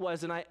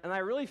was, and I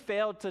really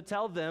failed to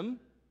tell them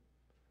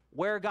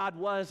where God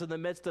was in the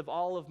midst of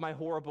all of my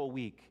horrible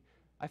week.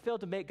 I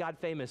failed to make God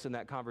famous in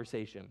that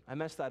conversation. I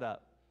messed that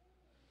up.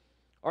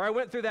 Or I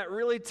went through that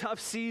really tough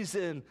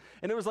season,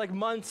 and it was like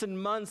months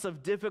and months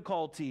of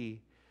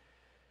difficulty.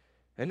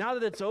 And now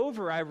that it's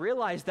over, I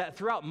realized that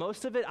throughout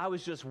most of it, I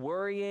was just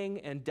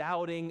worrying and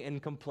doubting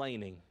and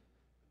complaining.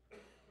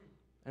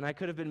 And I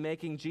could have been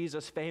making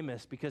Jesus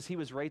famous because he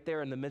was right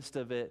there in the midst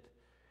of it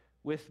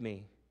with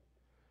me.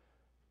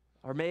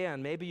 Or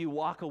man, maybe you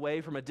walk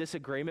away from a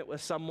disagreement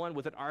with someone,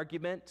 with an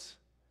argument,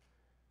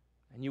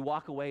 and you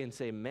walk away and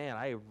say, man,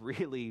 I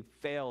really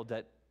failed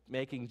at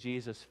making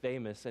Jesus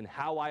famous and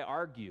how I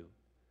argue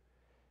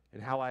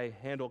and how I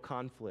handle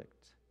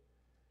conflict.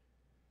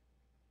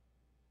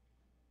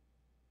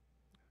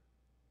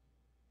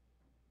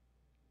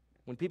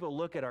 When people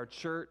look at our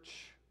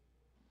church,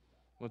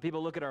 when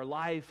people look at our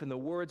life and the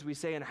words we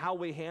say and how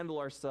we handle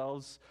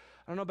ourselves,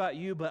 I don't know about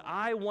you, but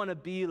I want to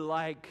be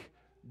like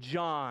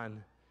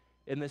John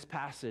in this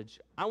passage.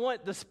 I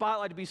want the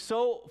spotlight to be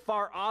so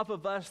far off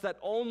of us that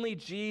only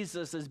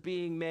Jesus is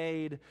being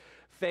made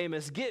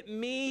famous. Get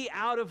me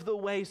out of the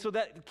way so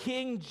that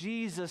King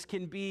Jesus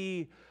can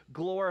be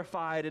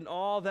glorified in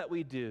all that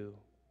we do.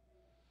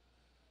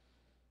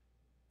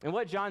 And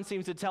what John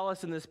seems to tell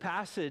us in this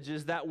passage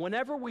is that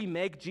whenever we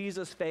make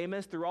Jesus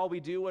famous through all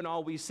we do and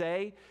all we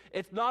say,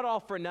 it's not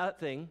all for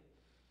nothing.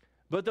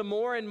 But the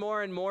more and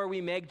more and more we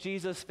make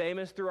Jesus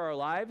famous through our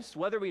lives,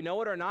 whether we know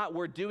it or not,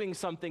 we're doing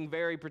something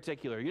very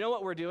particular. You know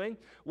what we're doing?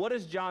 What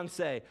does John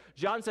say?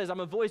 John says, I'm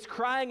a voice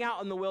crying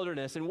out in the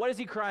wilderness. And what is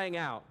he crying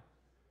out?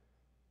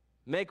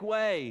 Make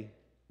way.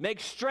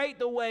 Make straight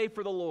the way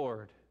for the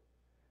Lord.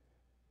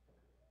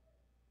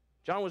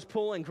 John was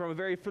pulling from a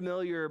very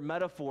familiar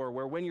metaphor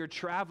where when you're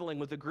traveling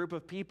with a group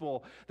of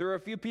people, there are a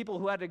few people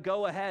who had to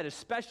go ahead,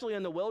 especially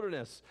in the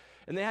wilderness,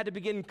 and they had to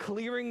begin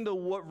clearing the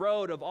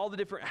road of all the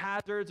different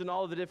hazards and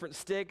all of the different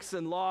sticks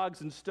and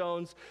logs and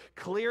stones,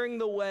 clearing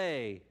the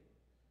way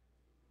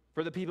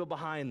for the people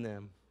behind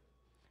them.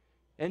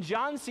 And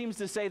John seems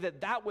to say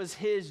that that was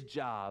his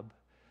job.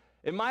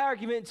 And my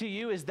argument to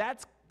you is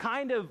that's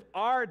kind of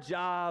our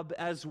job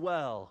as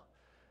well.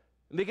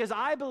 Because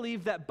I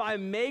believe that by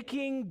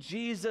making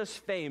Jesus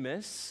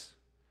famous,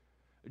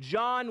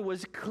 John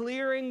was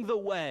clearing the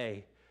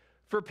way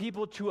for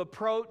people to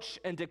approach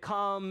and to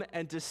come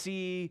and to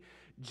see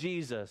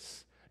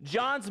Jesus.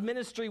 John's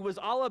ministry was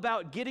all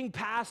about getting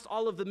past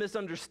all of the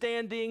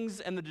misunderstandings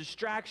and the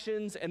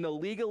distractions and the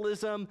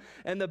legalism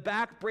and the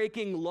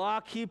back-breaking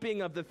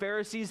law-keeping of the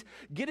Pharisees,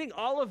 getting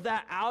all of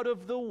that out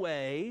of the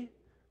way.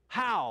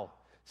 How?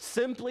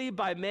 Simply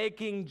by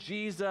making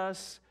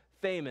Jesus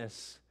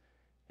famous.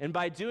 And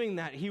by doing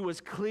that, he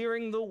was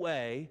clearing the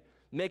way,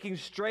 making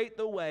straight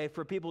the way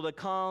for people to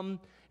come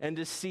and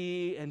to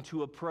see and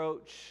to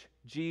approach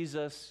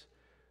Jesus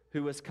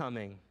who was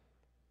coming.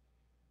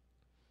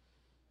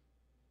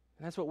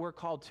 And that's what we're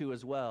called to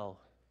as well.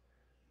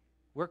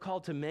 We're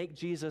called to make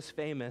Jesus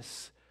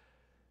famous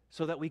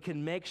so that we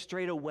can make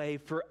straight a way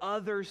for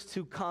others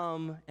to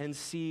come and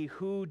see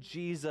who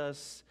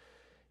Jesus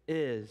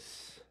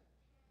is.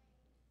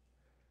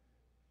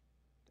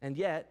 And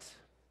yet,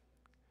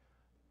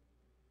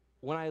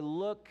 when I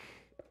look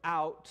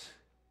out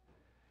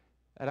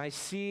and I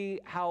see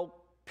how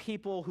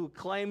people who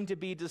claim to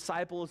be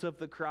disciples of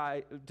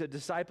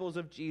disciples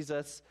of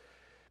Jesus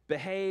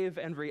behave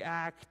and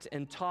react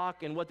and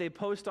talk and what they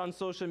post on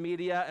social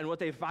media and what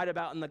they fight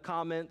about in the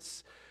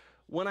comments,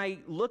 when I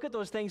look at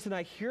those things and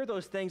I hear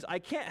those things, I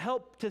can't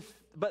help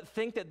but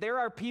think that there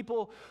are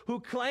people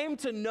who claim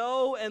to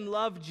know and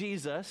love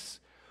Jesus,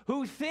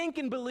 who think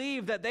and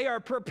believe that they are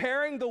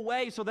preparing the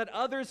way so that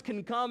others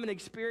can come and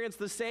experience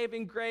the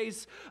saving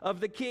grace of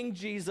the King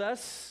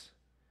Jesus.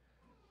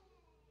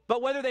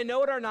 But whether they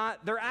know it or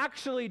not, they're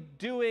actually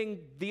doing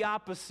the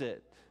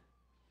opposite.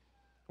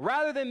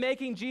 Rather than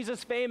making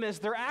Jesus famous,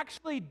 they're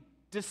actually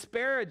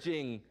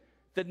disparaging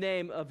the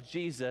name of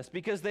Jesus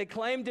because they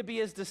claim to be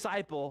his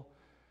disciple,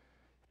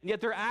 and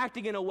yet they're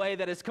acting in a way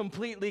that is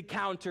completely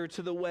counter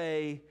to the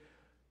way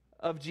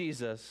of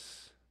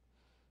Jesus.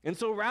 And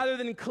so rather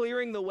than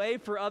clearing the way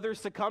for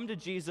others to come to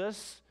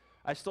Jesus,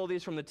 I stole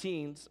these from the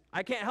teens,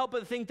 I can't help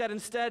but think that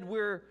instead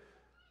we're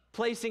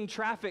placing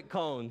traffic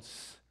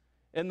cones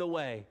in the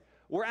way.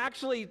 We're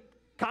actually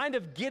kind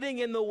of getting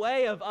in the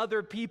way of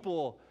other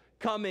people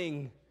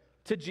coming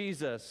to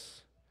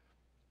Jesus.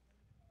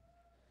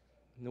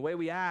 In the way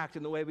we act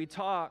and the way we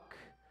talk,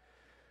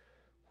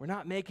 we're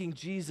not making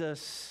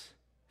Jesus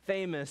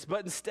famous,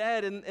 but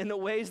instead in the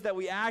ways that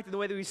we act, in the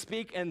way that we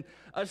speak, and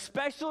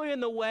especially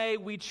in the way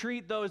we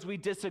treat those we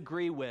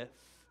disagree with,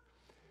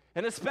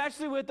 and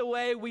especially with the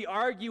way we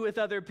argue with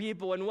other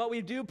people and what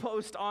we do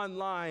post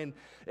online,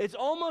 it's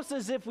almost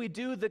as if we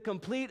do the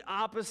complete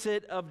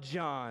opposite of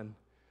John.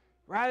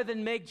 Rather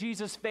than make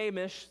Jesus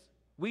famous,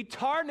 we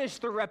tarnish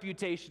the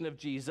reputation of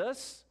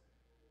Jesus,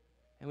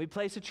 and we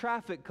place a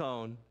traffic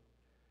cone,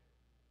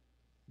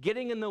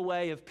 getting in the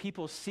way of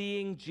people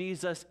seeing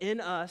Jesus in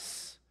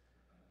us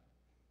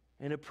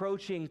and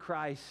approaching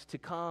Christ to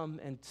come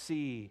and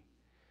see.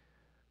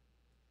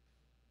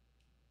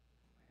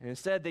 And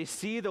instead, they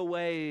see the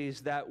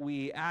ways that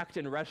we act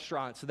in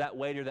restaurants to that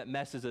waiter that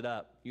messes it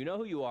up. You know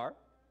who you are.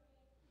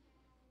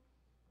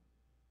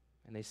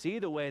 And they see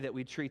the way that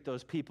we treat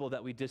those people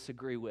that we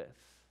disagree with.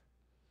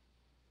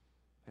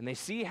 And they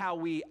see how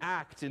we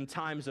act in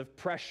times of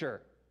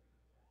pressure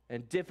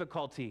and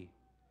difficulty.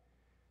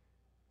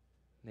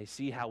 And they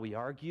see how we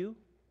argue.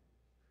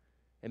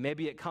 And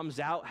maybe it comes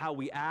out how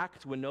we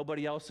act when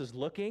nobody else is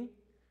looking.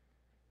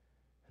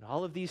 And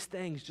all of these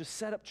things just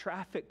set up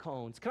traffic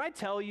cones. Can I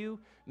tell you,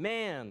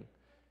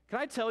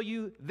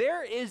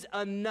 there is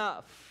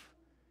enough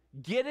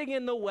getting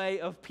in the way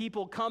of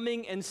people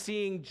coming and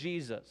seeing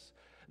Jesus.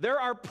 There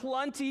are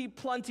plenty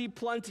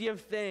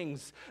of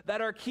things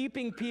that are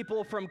keeping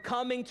people from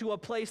coming to a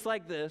place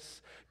like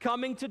this,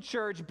 coming to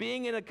church,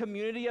 being in a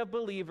community of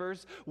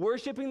believers,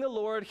 worshiping the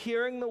Lord,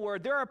 hearing the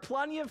word. There are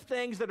plenty of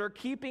things that are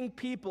keeping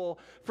people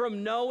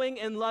from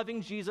knowing and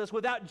loving Jesus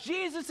without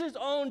Jesus'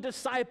 own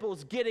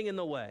disciples getting in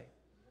the way.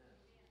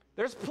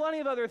 There's plenty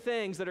of other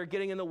things that are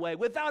getting in the way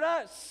without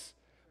us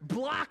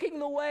blocking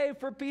the way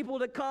for people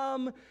to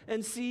come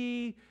and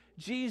see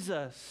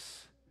Jesus.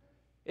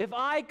 If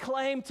I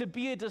claim to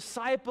be a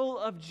disciple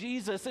of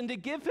Jesus and to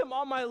give him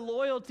all my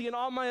loyalty and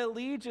all my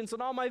allegiance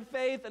and all my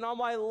faith and all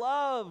my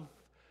love,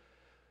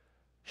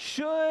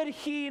 should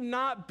he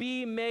not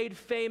be made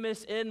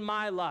famous in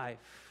my life?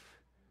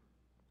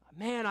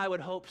 Man, I would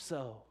hope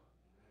so.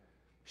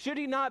 Should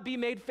he not be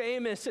made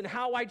famous in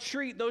how I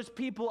treat those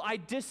people I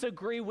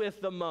disagree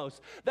with the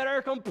most, that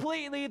are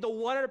completely the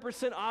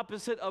 100%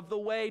 opposite of the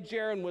way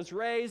Jaron was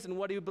raised and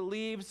what he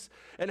believes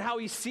and how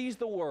he sees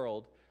the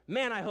world?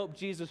 Man, I hope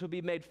Jesus would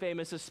be made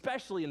famous,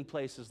 especially in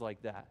places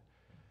like that.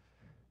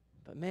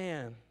 But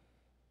man,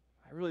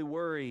 I really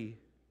worry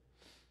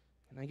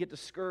and I get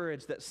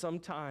discouraged that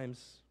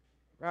sometimes,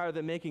 rather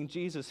than making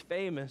Jesus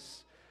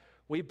famous,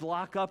 we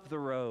block up the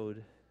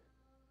road.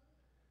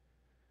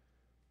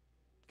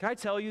 Can I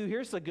tell you,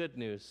 here's the good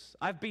news.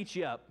 I've beat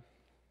you up.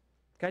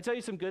 Can I tell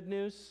you some good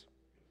news?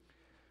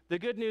 The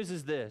good news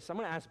is this. I'm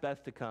going to ask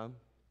Beth to come.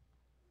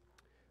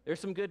 There's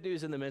some good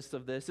news in the midst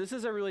of this. This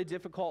is a really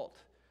difficult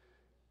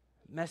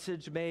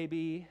message,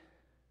 maybe,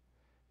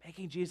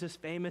 making Jesus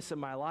famous in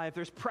my life.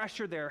 There's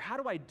pressure there. How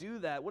do I do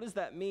that? What does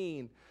that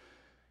mean?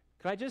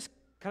 Can I just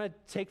kind of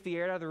take the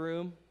air out of the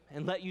room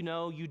and let you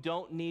know you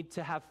don't need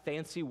to have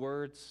fancy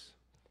words?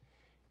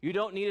 You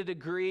don't need a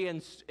degree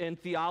in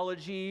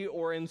theology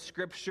or in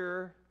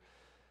scripture.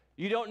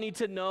 You don't need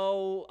to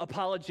know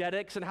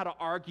apologetics and how to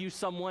argue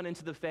someone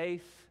into the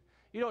faith.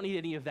 You don't need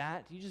any of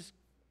that. You just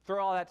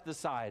throw all that to the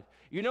side.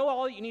 You know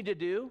all you need to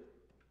do?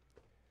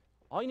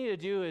 All you need to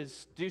do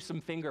is do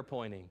some finger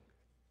pointing.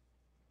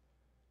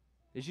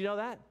 Did you know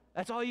that?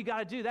 That's all you got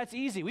to do. That's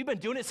easy. We've been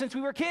doing it since we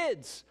were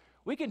kids.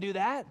 We can do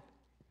that.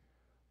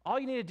 All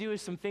you need to do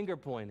is some finger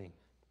pointing.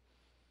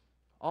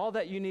 All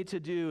that you need to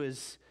do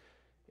is,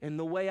 in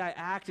the way I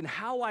act and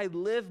how I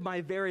live my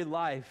very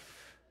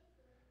life,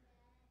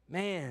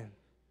 man,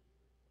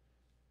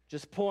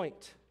 just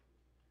point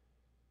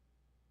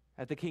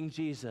at the King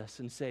Jesus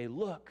and say,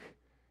 look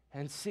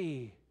and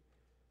see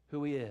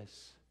who he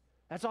is.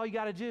 That's all you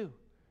got to do.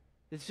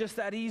 It's just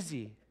that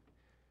easy.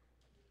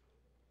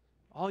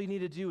 All you need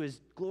to do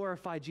is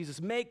glorify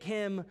Jesus. Make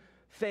him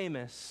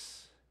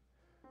famous.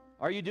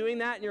 Are you doing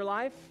that in your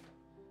life?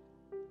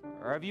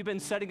 Or have you been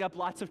setting up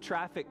lots of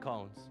traffic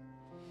cones?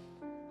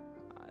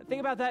 Think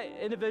about that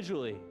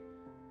individually.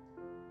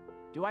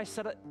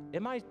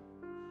 Am I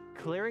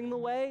clearing the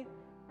way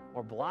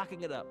or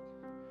blocking it up?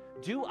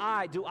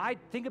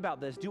 Think about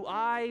this. Do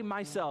I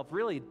myself,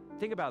 really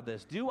think about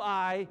this. Do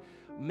I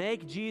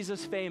make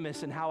Jesus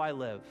famous in how I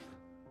live?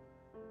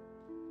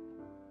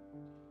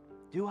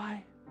 Do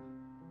I?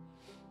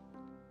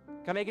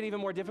 Can I make it even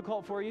more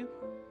difficult for you?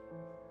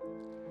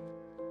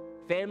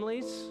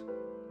 Families,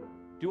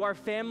 do our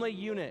family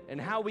unit and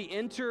how we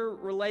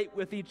interrelate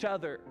with each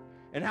other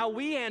and how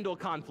we handle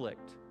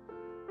conflict,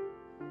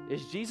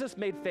 is Jesus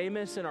made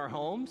famous in our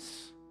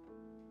homes?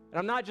 And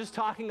I'm not just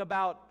talking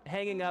about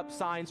hanging up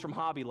signs from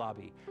Hobby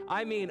Lobby.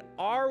 I mean,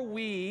 are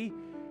we,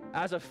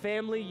 as a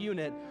family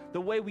unit,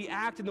 the way we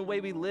act and the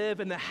way we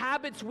live and the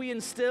habits we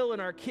instill in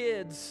our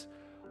kids,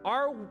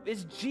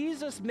 is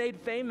Jesus made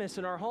famous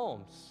in our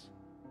homes?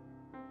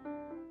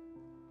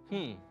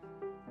 Let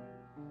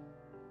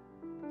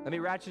me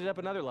ratchet it up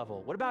another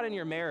level. What about in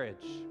your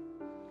marriage?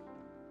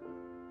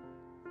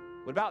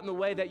 What about in the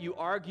way that you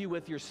argue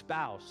with your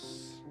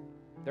spouse?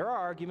 There are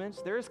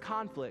arguments, there is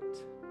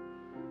conflict.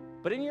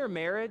 But in your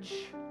marriage,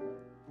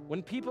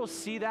 when people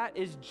see that,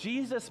 is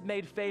Jesus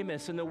made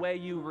famous in the way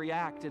you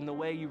react, in the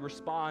way you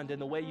respond, in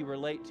the way you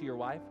relate to your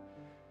wife,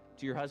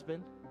 to your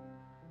husband?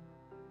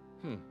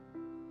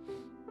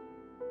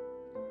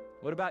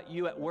 What about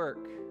you at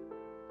work?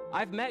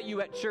 I've met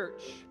you at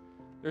church.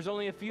 There's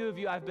only a few of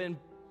you I've been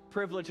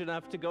privileged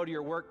enough to go to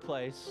your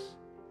workplace.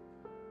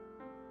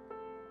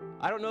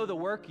 I don't know the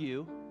work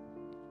you.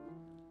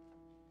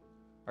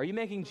 Are you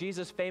making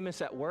Jesus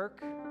famous at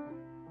work?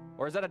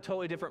 Or is that a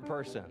totally different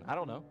person? I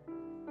don't know.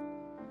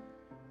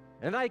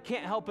 And I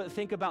can't help but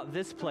think about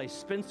this place,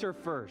 Spencer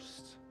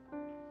First.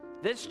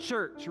 This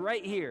church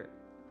right here.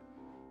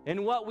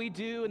 And what we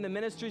do and the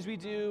ministries we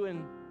do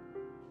and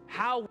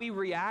how we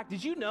react.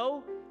 Did you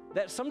know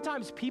that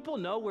sometimes people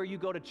know where you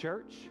go to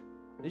church?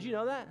 Did you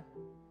know that?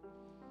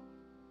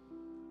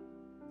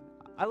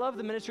 I love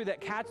the ministry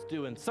that Kat's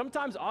doing.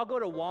 Sometimes I'll go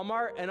to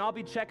Walmart and I'll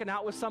be checking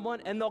out with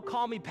someone and they'll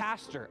call me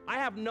pastor. I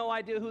have no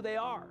idea who they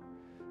are.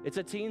 It's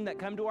a teen that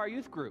come to our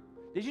youth group.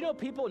 Did you know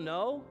people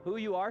know who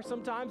you are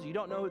sometimes? You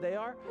don't know who they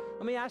are?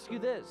 Let me ask you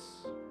this.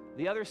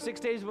 The other 6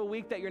 days of a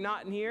week that you're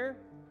not in here,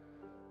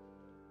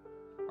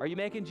 are you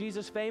making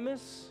Jesus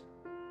famous?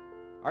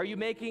 Are you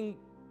making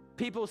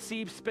people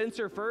see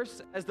Spencer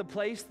First as the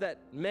place that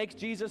makes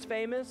Jesus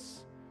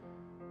famous?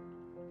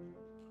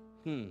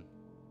 You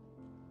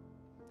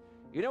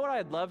know what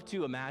I'd love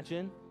to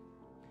imagine?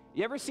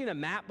 You ever seen a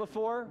map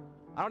before?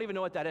 I don't even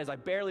know what that is. I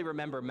barely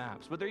remember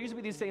maps. But there used to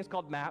be these things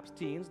called maps,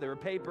 teens. They were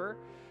paper.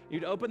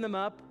 You'd open them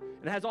up,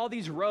 and it has all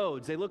these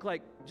roads. They look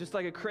like just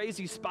like a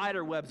crazy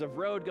spider webs of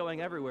road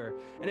going everywhere.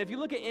 And if you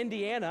look at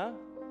Indiana,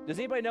 does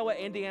anybody know what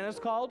Indiana's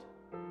called?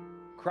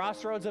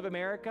 Crossroads of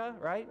America,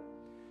 right?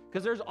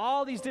 Because there's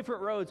all these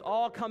different roads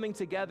all coming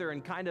together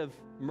and kind of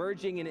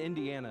merging in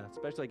Indiana,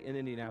 especially like in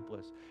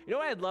Indianapolis. You know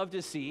what I'd love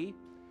to see?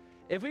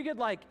 If we could,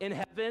 like, in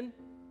heaven,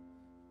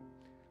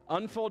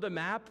 unfold a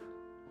map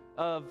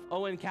of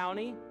Owen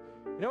County,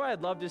 you know what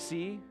I'd love to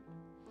see?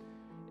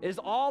 Is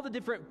all the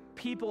different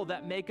people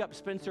that make up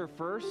Spencer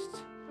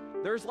First.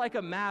 There's like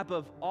a map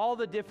of all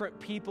the different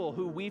people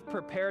who we've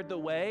prepared the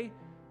way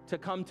to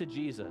come to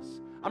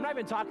Jesus. I'm not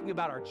even talking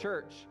about our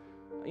church.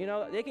 You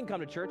know, they can come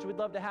to church. We'd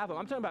love to have them.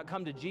 I'm talking about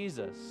come to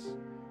Jesus.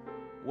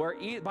 Where,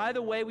 by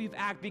the way we've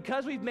acted,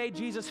 because we've made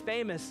Jesus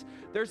famous,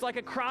 there's like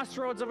a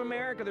crossroads of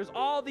America. There's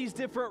all these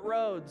different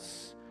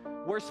roads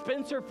where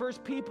Spencer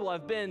First people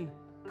have been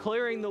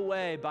clearing the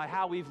way by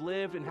how we've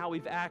lived and how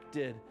we've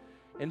acted.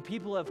 And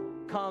people have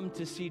come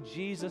to see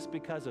Jesus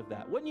because of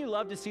that. Wouldn't you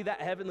love to see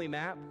that heavenly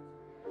map?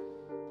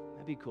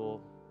 That'd be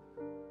cool.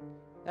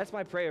 That's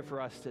my prayer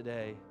for us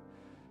today.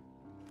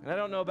 And I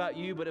don't know about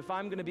you, but if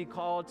I'm going to be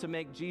called to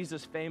make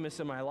Jesus famous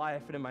in my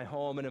life and in my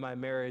home and in my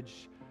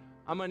marriage,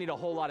 I'm going to need a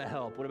whole lot of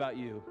help. What about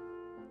you?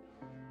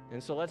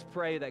 And so let's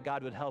pray that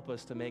God would help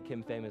us to make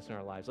him famous in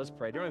our lives. Let's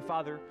pray. Dear Heavenly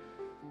Father,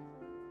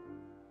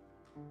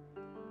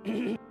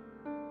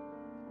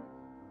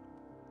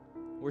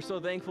 we're so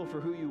thankful for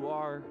who you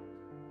are.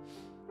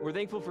 We're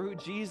thankful for who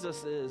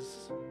Jesus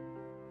is.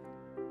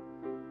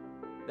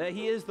 That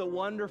he is the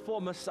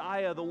wonderful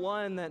Messiah, the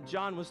one that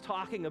John was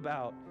talking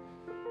about.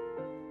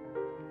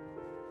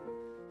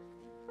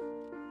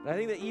 And I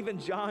think that even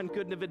John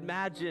couldn't have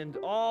imagined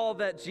all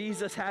that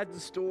Jesus had in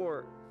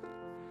store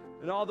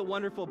and all the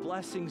wonderful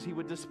blessings he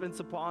would dispense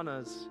upon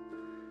us.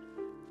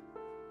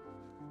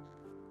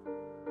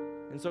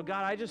 And so,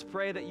 God, I just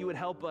pray that you would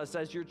help us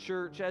as your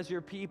church, as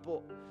your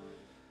people,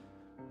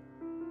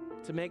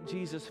 to make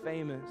Jesus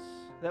famous.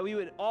 That we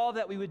would, all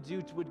that we would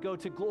do would go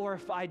to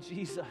glorify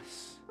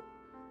Jesus.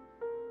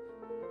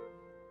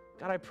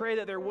 God, I pray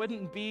that there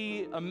wouldn't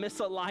be a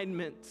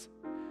misalignment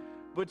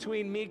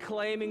between me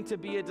claiming to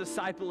be a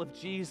disciple of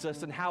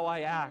Jesus and how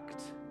I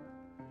act.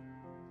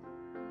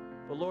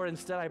 But Lord,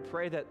 instead I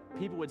pray that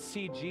people would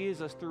see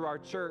Jesus through our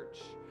church.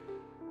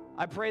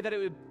 I pray that it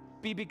would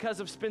be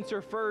because of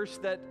Spencer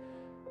First that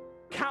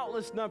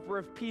countless number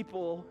of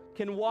people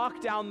can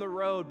walk down the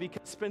road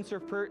because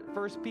Spencer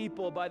First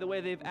people, by the way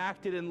they've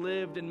acted and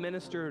lived and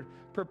ministered,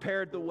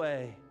 prepared the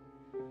way,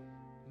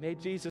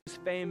 made Jesus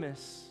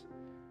famous.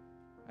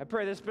 I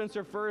pray that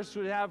Spencer First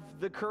would have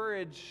the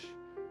courage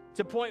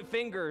to point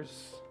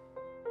fingers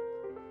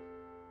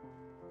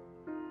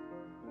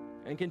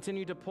and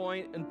continue to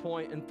point and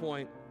point and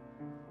point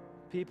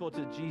people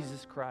to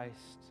Jesus Christ.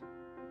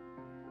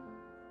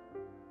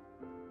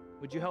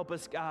 Would you help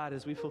us, God,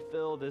 as we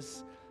fulfill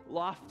this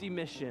lofty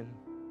mission?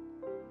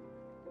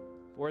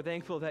 We're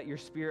thankful that your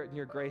Spirit and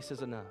your grace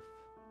is enough.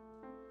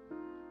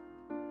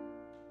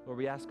 Lord,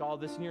 we ask all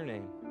this in your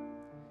name.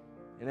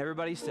 And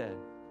everybody said,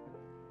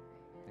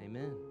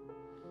 amen.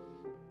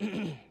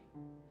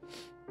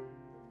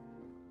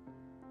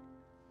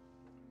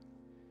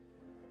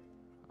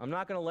 I'm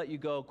not going to let you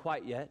go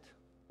quite yet.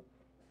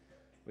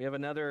 We have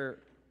another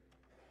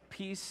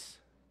piece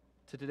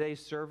to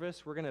today's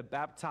service. We're going to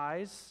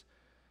baptize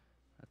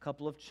a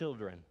couple of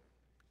children.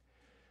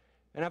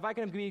 And if I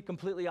can be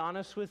completely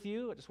honest with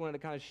you, I just wanted to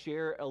kind of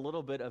share a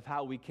little bit of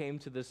how we came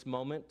to this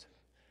moment.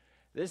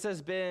 This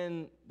is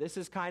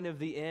kind of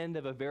the end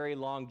of a very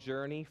long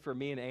journey for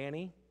me and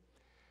Annie.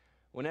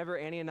 Whenever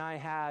Annie and I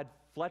had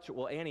Fletcher,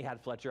 well, Annie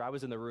had Fletcher, I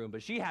was in the room,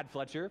 but she had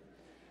Fletcher.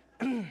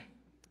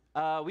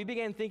 We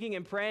began thinking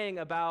and praying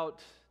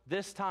about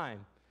this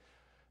time.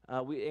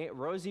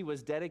 Rosie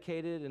was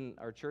dedicated in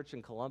our church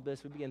in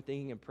Columbus. We began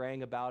thinking and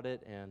praying about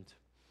it, and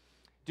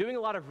doing a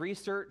lot of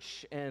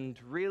research and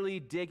really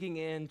digging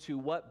into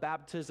what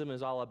baptism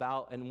is all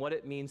about and what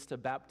it means to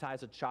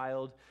baptize a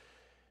child.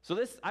 So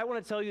I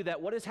want to tell you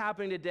that what is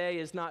happening today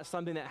is not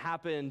something that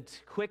happened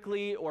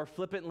quickly or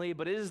flippantly,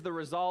 but it is the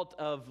result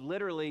of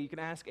literally, you can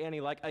ask Annie,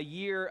 like a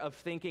year of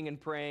thinking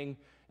and praying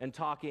and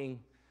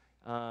talking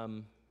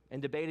and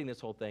debating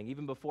this whole thing,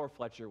 even before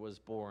Fletcher was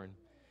born.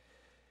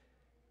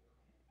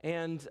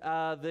 And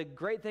the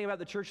great thing about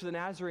the Church of the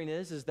Nazarene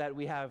is that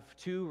we have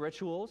two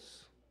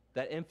rituals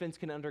that infants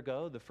can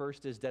undergo. The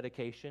first is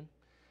dedication,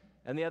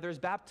 and the other is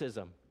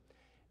baptism.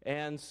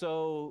 And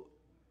so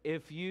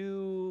if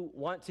you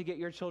want to get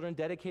your children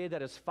dedicated,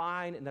 that is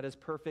fine, and that is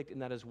perfect, and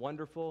that is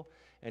wonderful.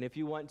 And if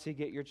you want to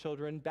get your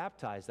children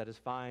baptized, that is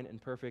fine and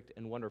perfect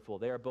and wonderful.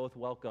 They are both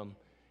welcome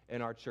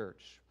in our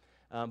church.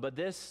 But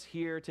this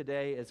here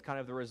today is kind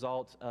of the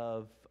result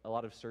of a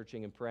lot of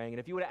searching and praying. And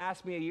if you would have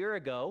asked me a year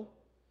ago,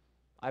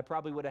 I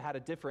probably would have had a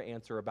different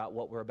answer about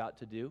what we're about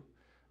to do.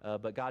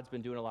 But God's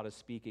been doing a lot of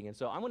speaking. And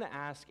so I'm going to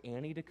ask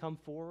Annie to come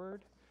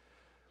forward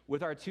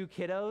with our two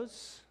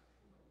kiddos.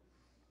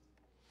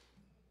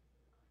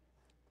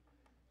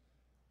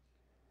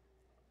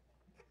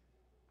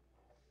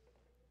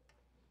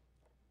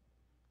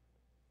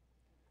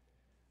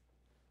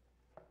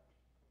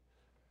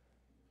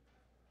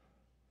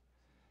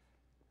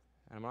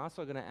 And I'm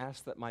also going to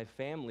ask that my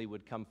family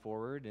would come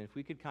forward, and if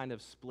we could kind of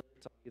split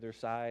on either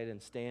side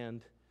and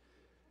stand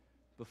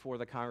before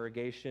the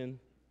congregation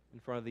in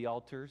front of the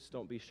altars.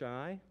 Don't be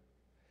shy.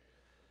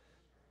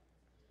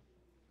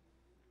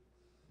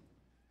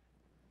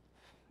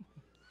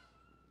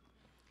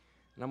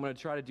 And I'm going to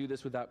try to do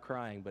this without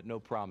crying, but no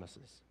promises.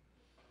 It's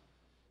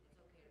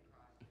okay to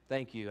cry.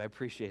 Thank you. I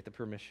appreciate the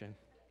permission.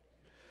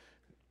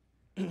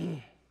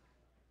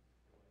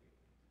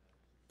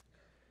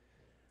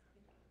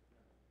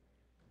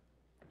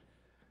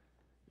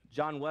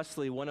 John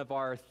Wesley, one of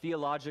our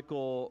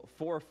theological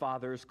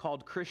forefathers,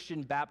 called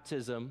Christian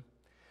baptism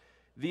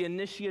the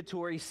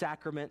initiatory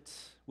sacrament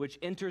which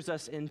enters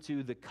us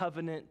into the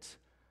covenant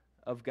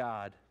of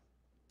God.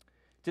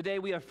 Today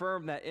we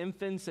affirm that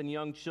infants and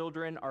young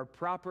children are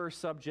proper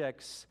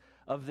subjects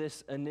of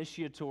this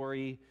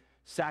initiatory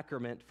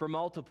sacrament for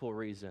multiple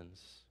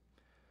reasons.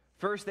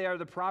 First, they are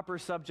the proper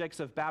subjects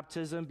of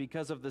baptism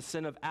because of the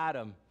sin of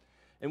Adam,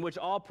 in which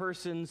all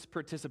persons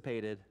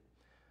participated.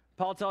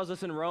 Paul tells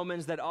us in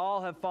Romans that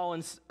all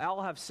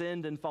have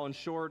sinned and fallen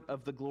short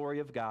of the glory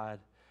of God.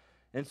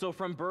 And so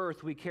from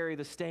birth we carry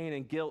the stain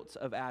and guilt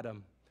of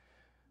Adam.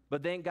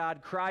 But thank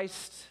God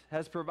Christ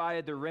has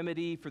provided the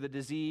remedy for the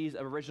disease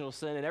of original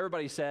sin. And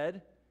everybody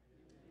said,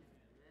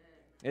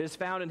 Amen. It is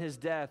found in his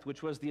death,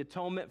 which was the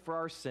atonement for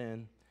our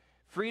sin,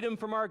 freedom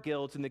from our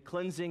guilt, and the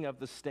cleansing of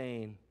the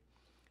stain.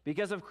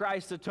 Because of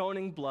Christ's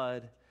atoning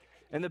blood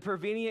and the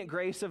prevenient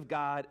grace of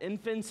God,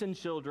 infants and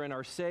children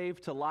are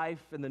saved to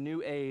life in the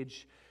new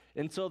age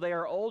until they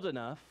are old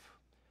enough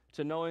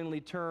to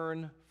knowingly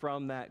turn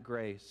from that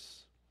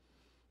grace.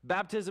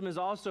 Baptism is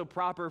also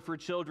proper for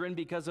children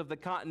because of the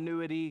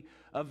continuity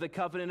of the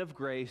covenant of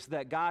grace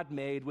that God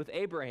made with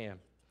Abraham.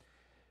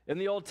 In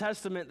the Old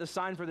Testament, the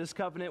sign for this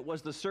covenant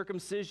was the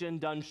circumcision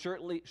done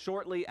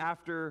shortly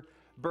after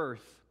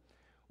birth.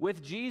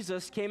 With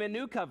Jesus came a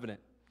new covenant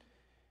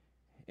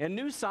and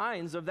new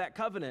signs of that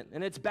covenant,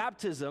 and it's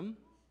baptism,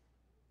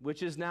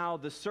 which is now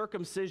the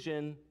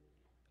circumcision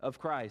of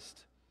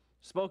Christ,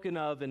 spoken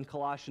of in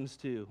Colossians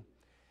 2.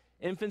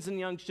 Infants and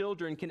young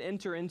children can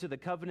enter into the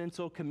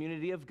covenantal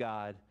community of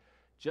God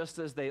just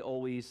as they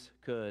always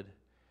could,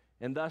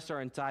 and thus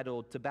are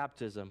entitled to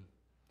baptism.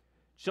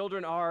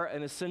 Children are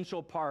an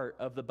essential part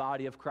of the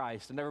body of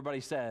Christ, and everybody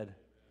said.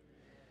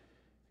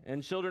 Amen.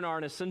 And children are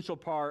an essential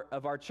part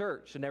of our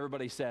church, and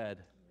everybody said.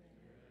 Amen.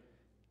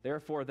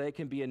 Therefore, they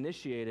can be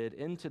initiated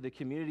into the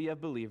community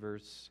of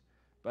believers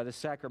by the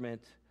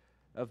sacrament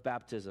of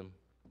baptism.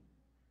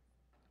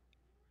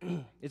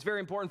 It's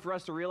very important for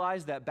us to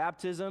realize that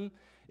baptism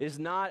is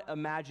not a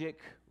magic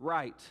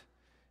rite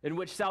in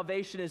which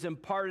salvation is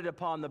imparted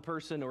upon the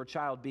person or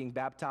child being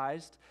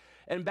baptized.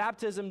 And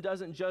baptism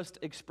doesn't just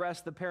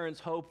express the parent's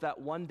hope that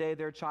one day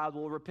their child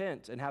will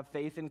repent and have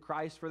faith in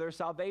Christ for their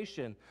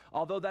salvation,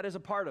 although that is a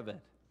part of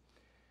it.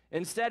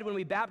 Instead, when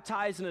we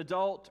baptize an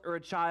adult or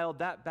a child,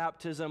 that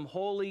baptism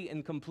wholly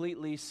and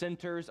completely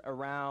centers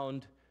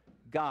around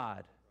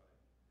God,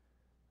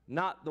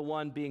 not the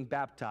one being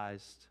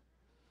baptized.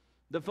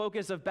 The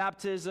focus of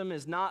baptism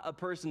is not a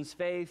person's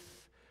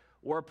faith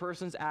or a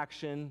person's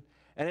action,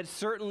 and it's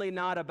certainly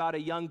not about a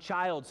young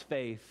child's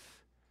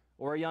faith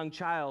or a young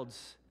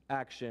child's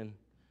action.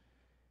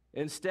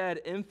 Instead,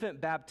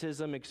 infant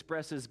baptism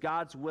expresses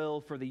God's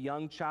will for the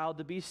young child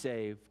to be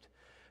saved,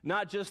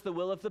 not just the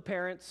will of the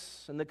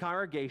parents and the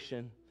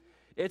congregation.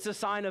 It's a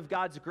sign of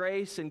God's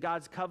grace and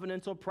God's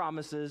covenantal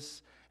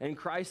promises and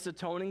Christ's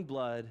atoning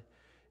blood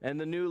and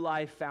the new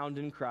life found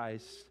in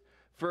Christ.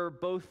 For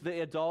both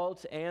the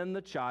adult and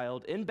the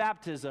child, in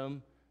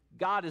baptism,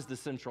 God is the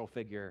central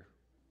figure,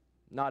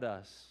 not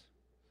us.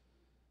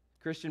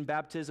 Christian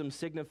baptism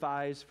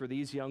signifies for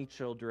these young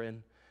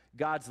children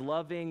God's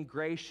loving,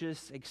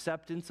 gracious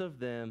acceptance of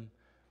them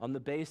on the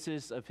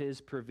basis of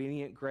his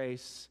prevenient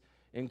grace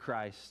in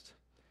Christ.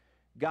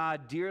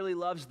 God dearly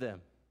loves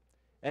them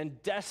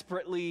and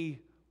desperately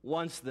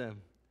wants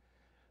them.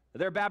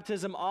 Their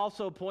baptism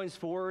also points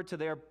forward to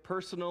their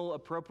personal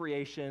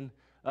appropriation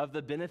of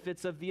the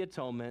benefits of the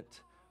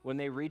atonement when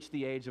they reach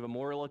the age of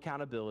moral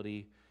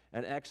accountability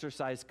and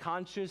exercise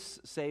conscious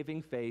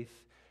saving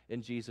faith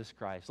in Jesus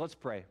Christ. Let's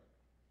pray.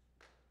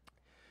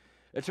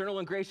 Eternal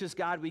and gracious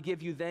God, we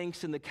give you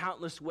thanks in the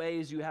countless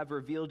ways you have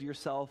revealed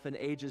yourself in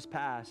ages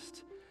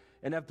past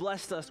and have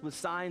blessed us with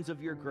signs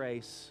of your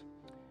grace.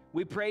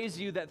 We praise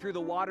you that through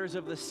the waters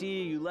of the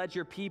sea you led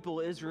your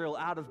people Israel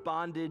out of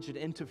bondage and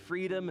into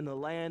freedom in the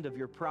land of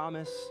your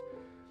promise.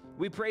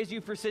 We praise you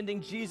for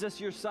sending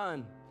Jesus, your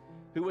Son,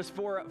 who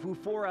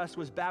for us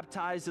was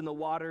baptized in the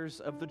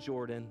waters of the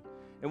Jordan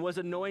and was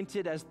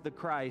anointed as the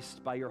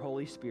Christ by your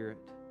Holy Spirit.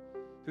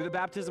 Through the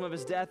baptism of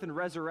his death and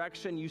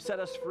resurrection, you set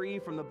us free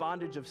from the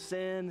bondage of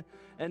sin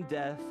and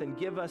death and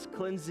give us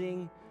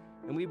cleansing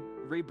and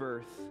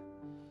rebirth.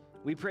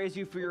 We praise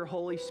you for your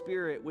Holy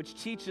Spirit,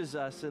 which teaches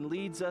us and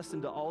leads us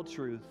into all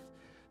truth,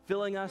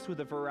 filling us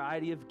with a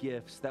variety of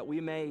gifts that we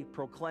may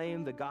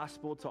proclaim the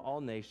gospel to all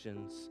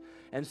nations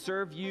and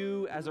serve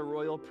you as a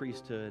royal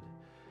priesthood.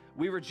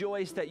 We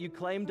rejoice that you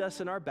claimed us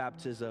in our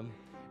baptism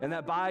and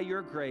that by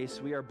your grace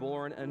we are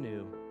born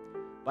anew.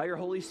 By your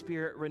Holy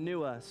Spirit,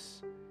 renew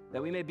us,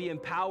 that we may be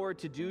empowered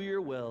to do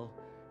your will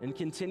and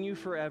continue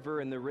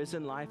forever in the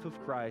risen life of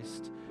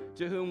Christ,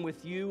 to whom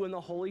with you and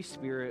the Holy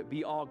Spirit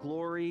be all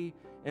glory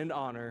and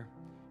honor,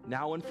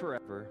 now and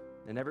forever.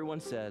 And everyone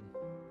said.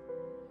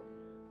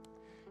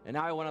 And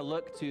now I want to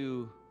look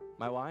to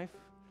my wife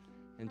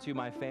and to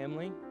my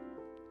family.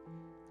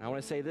 And I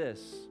want to say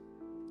this.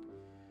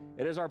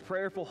 It is our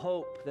prayerful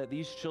hope that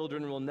these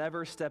children will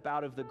never step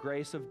out of the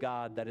grace of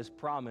God that is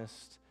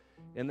promised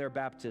in their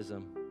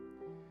baptism,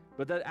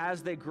 but that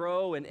as they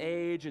grow in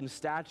age and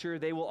stature,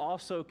 they will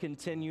also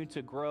continue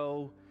to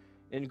grow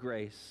in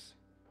grace.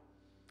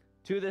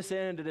 To this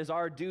end, it is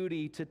our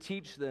duty to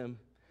teach them,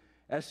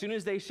 as soon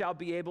as they shall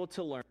be able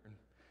to learn,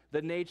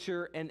 the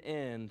nature and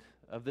end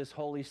of this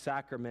holy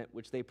sacrament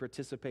which they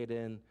participate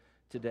in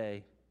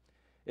today.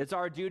 It's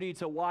our duty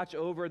to watch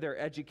over their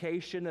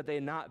education, that they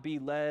not be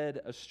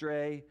led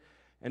astray,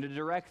 and to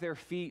direct their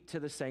feet to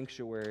the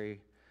sanctuary,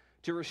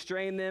 to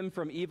restrain them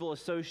from evil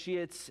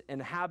associates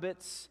and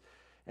habits,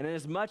 and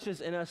as much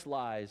as in us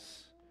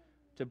lies,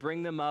 to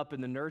bring them up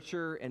in the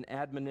nurture and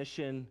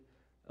admonition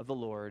of the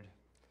Lord.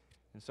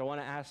 And so I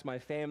want to ask my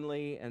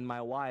family and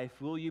my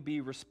wife, will you be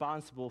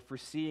responsible for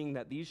seeing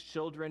that these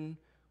children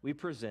we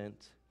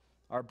present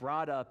are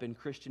brought up in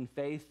Christian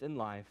faith and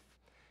life?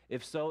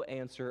 If so,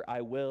 answer,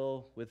 I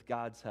will with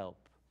God's help.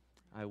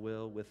 I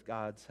will with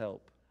God's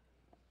help.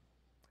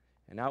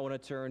 And now I want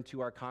to turn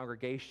to our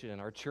congregation,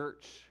 our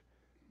church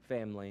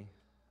family.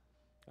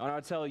 I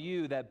want to tell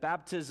you that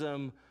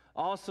baptism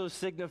also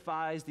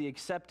signifies the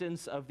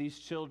acceptance of these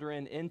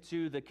children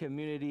into the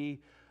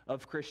community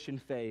of Christian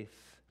faith.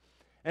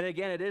 And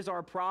again, it is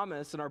our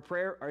promise and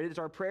it is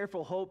our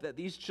prayerful hope that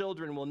these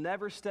children will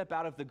never step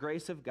out of the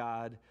grace of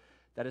God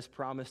that is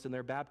promised in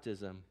their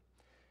baptism.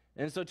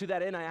 And so to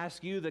that end, I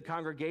ask you, the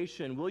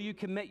congregation, will you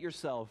commit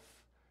yourself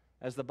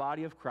as the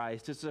body of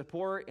Christ to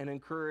support and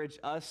encourage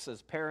us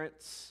as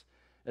parents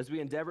as we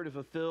endeavor to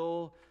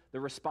fulfill the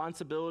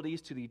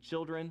responsibilities to the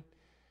children?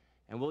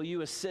 And will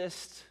you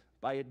assist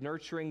by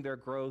nurturing their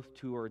growth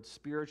towards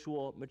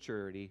spiritual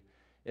maturity?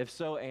 If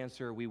so,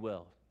 answer, we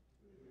will.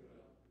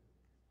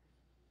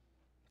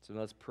 So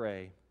let's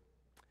pray.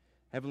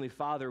 Heavenly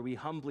Father, we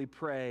humbly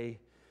pray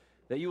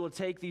that you will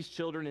take these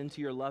children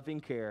into your loving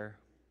care,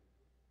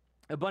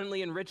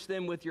 abundantly enrich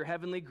them with your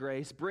heavenly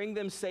grace, bring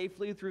them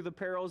safely through the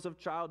perils of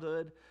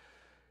childhood,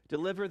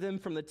 deliver them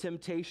from the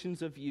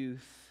temptations of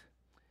youth,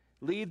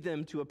 lead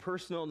them to a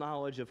personal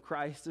knowledge of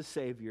Christ as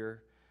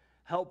Savior,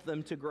 help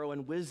them to grow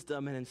in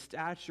wisdom and in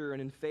stature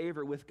and in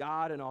favor with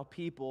God and all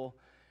people,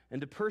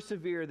 and to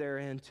persevere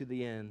therein to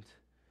the end.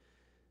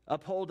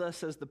 Uphold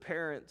us as the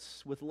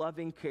parents with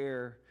loving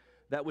care,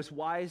 that with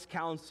wise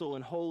counsel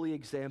and holy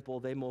example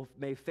they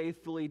may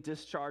faithfully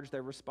discharge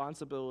their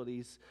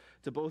responsibilities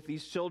to both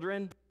these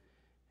children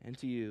and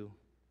to you.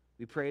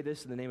 We pray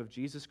this in the name of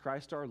Jesus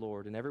Christ our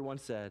Lord. And everyone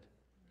said,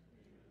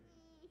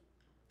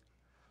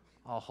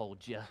 I'll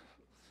hold you.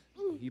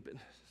 You've been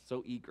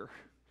so eager.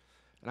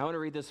 And I want to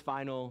read this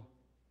final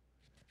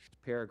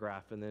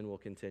paragraph and then we'll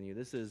continue.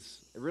 This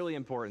is really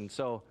important.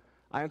 So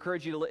I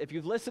encourage you to, if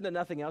you've listened to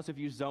nothing else, if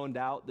you zoned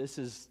out, this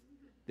is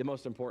the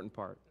most important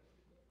part.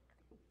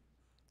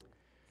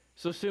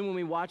 So soon when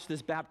we watch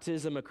this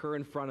baptism occur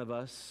in front of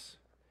us,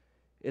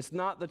 it's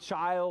not the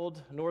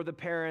child nor the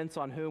parents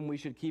on whom we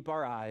should keep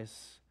our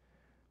eyes,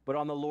 but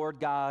on the Lord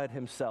God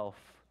himself,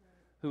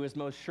 who is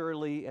most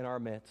surely in our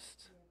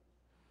midst.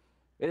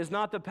 It is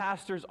not the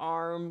pastor's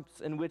arms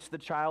in which the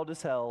child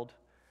is held,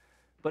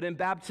 but in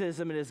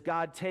baptism it is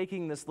God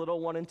taking this little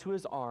one into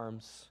his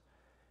arms,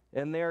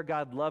 and there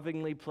God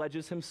lovingly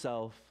pledges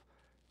himself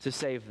to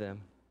save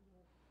them.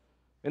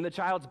 In the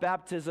child's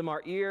baptism,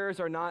 our ears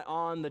are not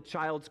on the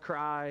child's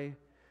cry,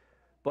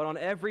 but on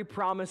every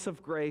promise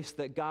of grace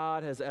that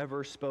God has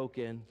ever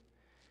spoken.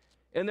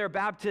 In their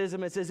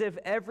baptism, it's as if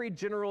every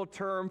general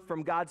term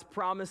from God's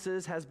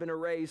promises has been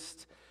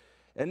erased,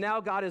 and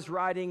now God is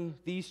writing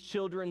these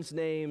children's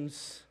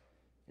names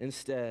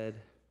instead.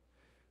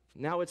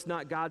 Now it's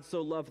not God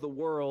so loved the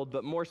world,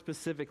 but more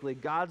specifically,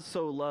 God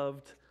so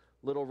loved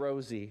little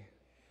Rosie,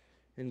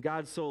 and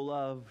God so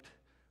loved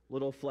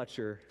little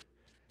Fletcher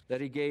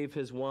that he gave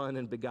his one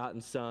and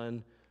begotten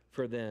Son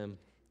for them.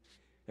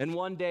 And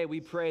one day we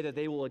pray that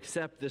they will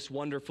accept this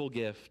wonderful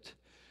gift.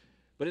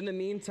 But in the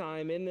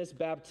meantime, in this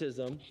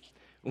baptism,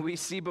 we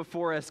see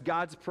before us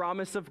God's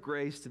promise of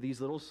grace to these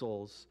little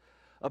souls,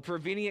 a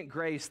prevenient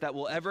grace that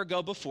will ever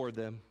go before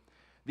them,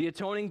 the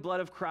atoning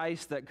blood of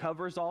Christ that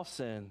covers all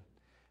sin,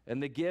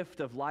 and the gift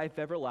of life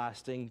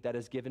everlasting that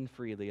is given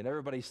freely. And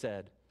everybody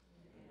said,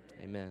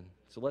 Amen.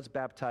 So let's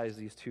baptize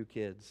these two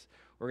kids.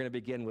 We're going to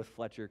begin with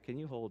Fletcher. Can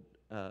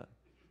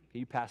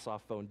you pass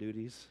off phone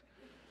duties?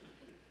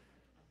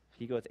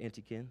 Can you go with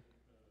Auntie Ken?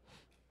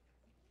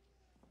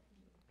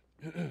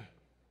 Here,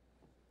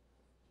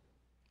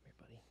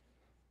 buddy.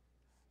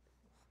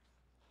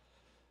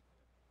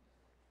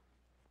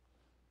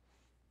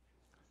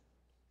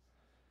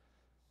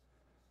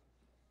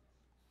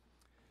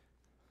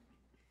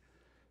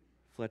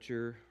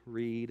 Fletcher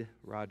Reed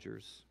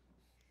Rogers.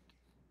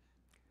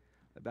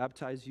 I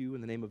baptize you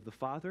in the name of the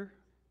Father,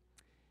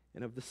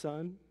 and of the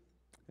Son,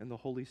 and the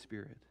Holy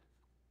Spirit.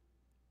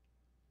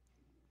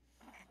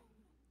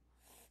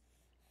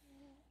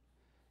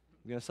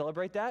 You going to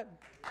celebrate that?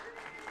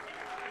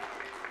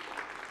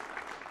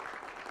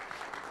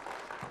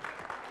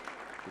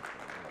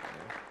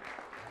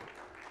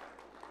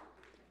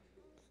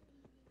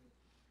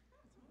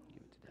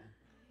 Give it to Dad.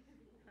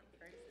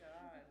 Praise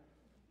God.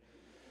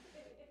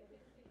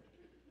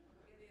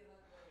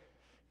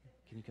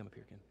 Can you come up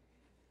here, Ken?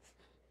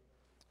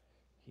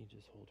 Can you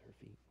just hold her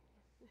feet?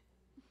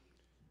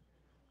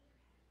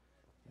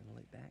 And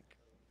lay back.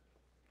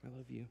 I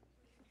love you.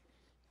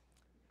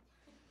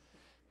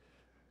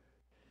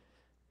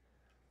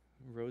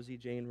 Rosie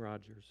Jane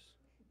Rogers.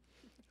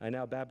 I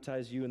now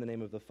baptize you in the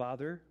name of the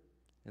Father,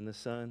 and the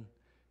Son,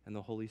 and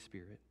the Holy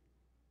Spirit.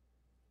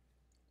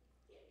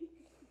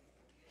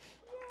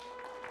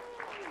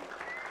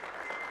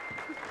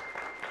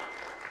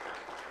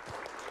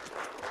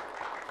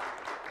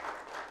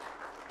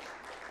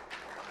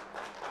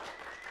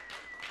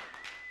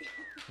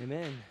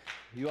 Amen.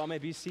 You all may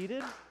be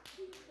seated.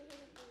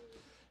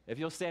 If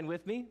you'll stand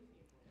with me,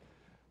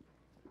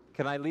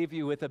 can I leave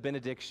you with a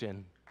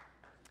benediction?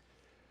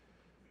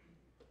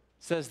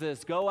 It says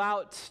this: go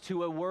out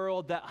to a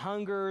world that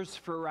hungers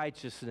for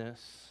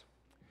righteousness.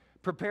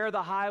 Prepare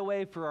the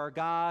highway for our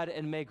God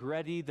and make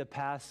ready the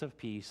paths of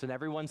peace. And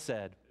everyone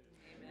said,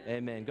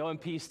 Amen. Go in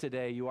peace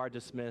today. You are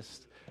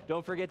dismissed.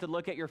 Don't forget to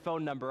look at your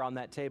phone number on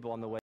that table on the way.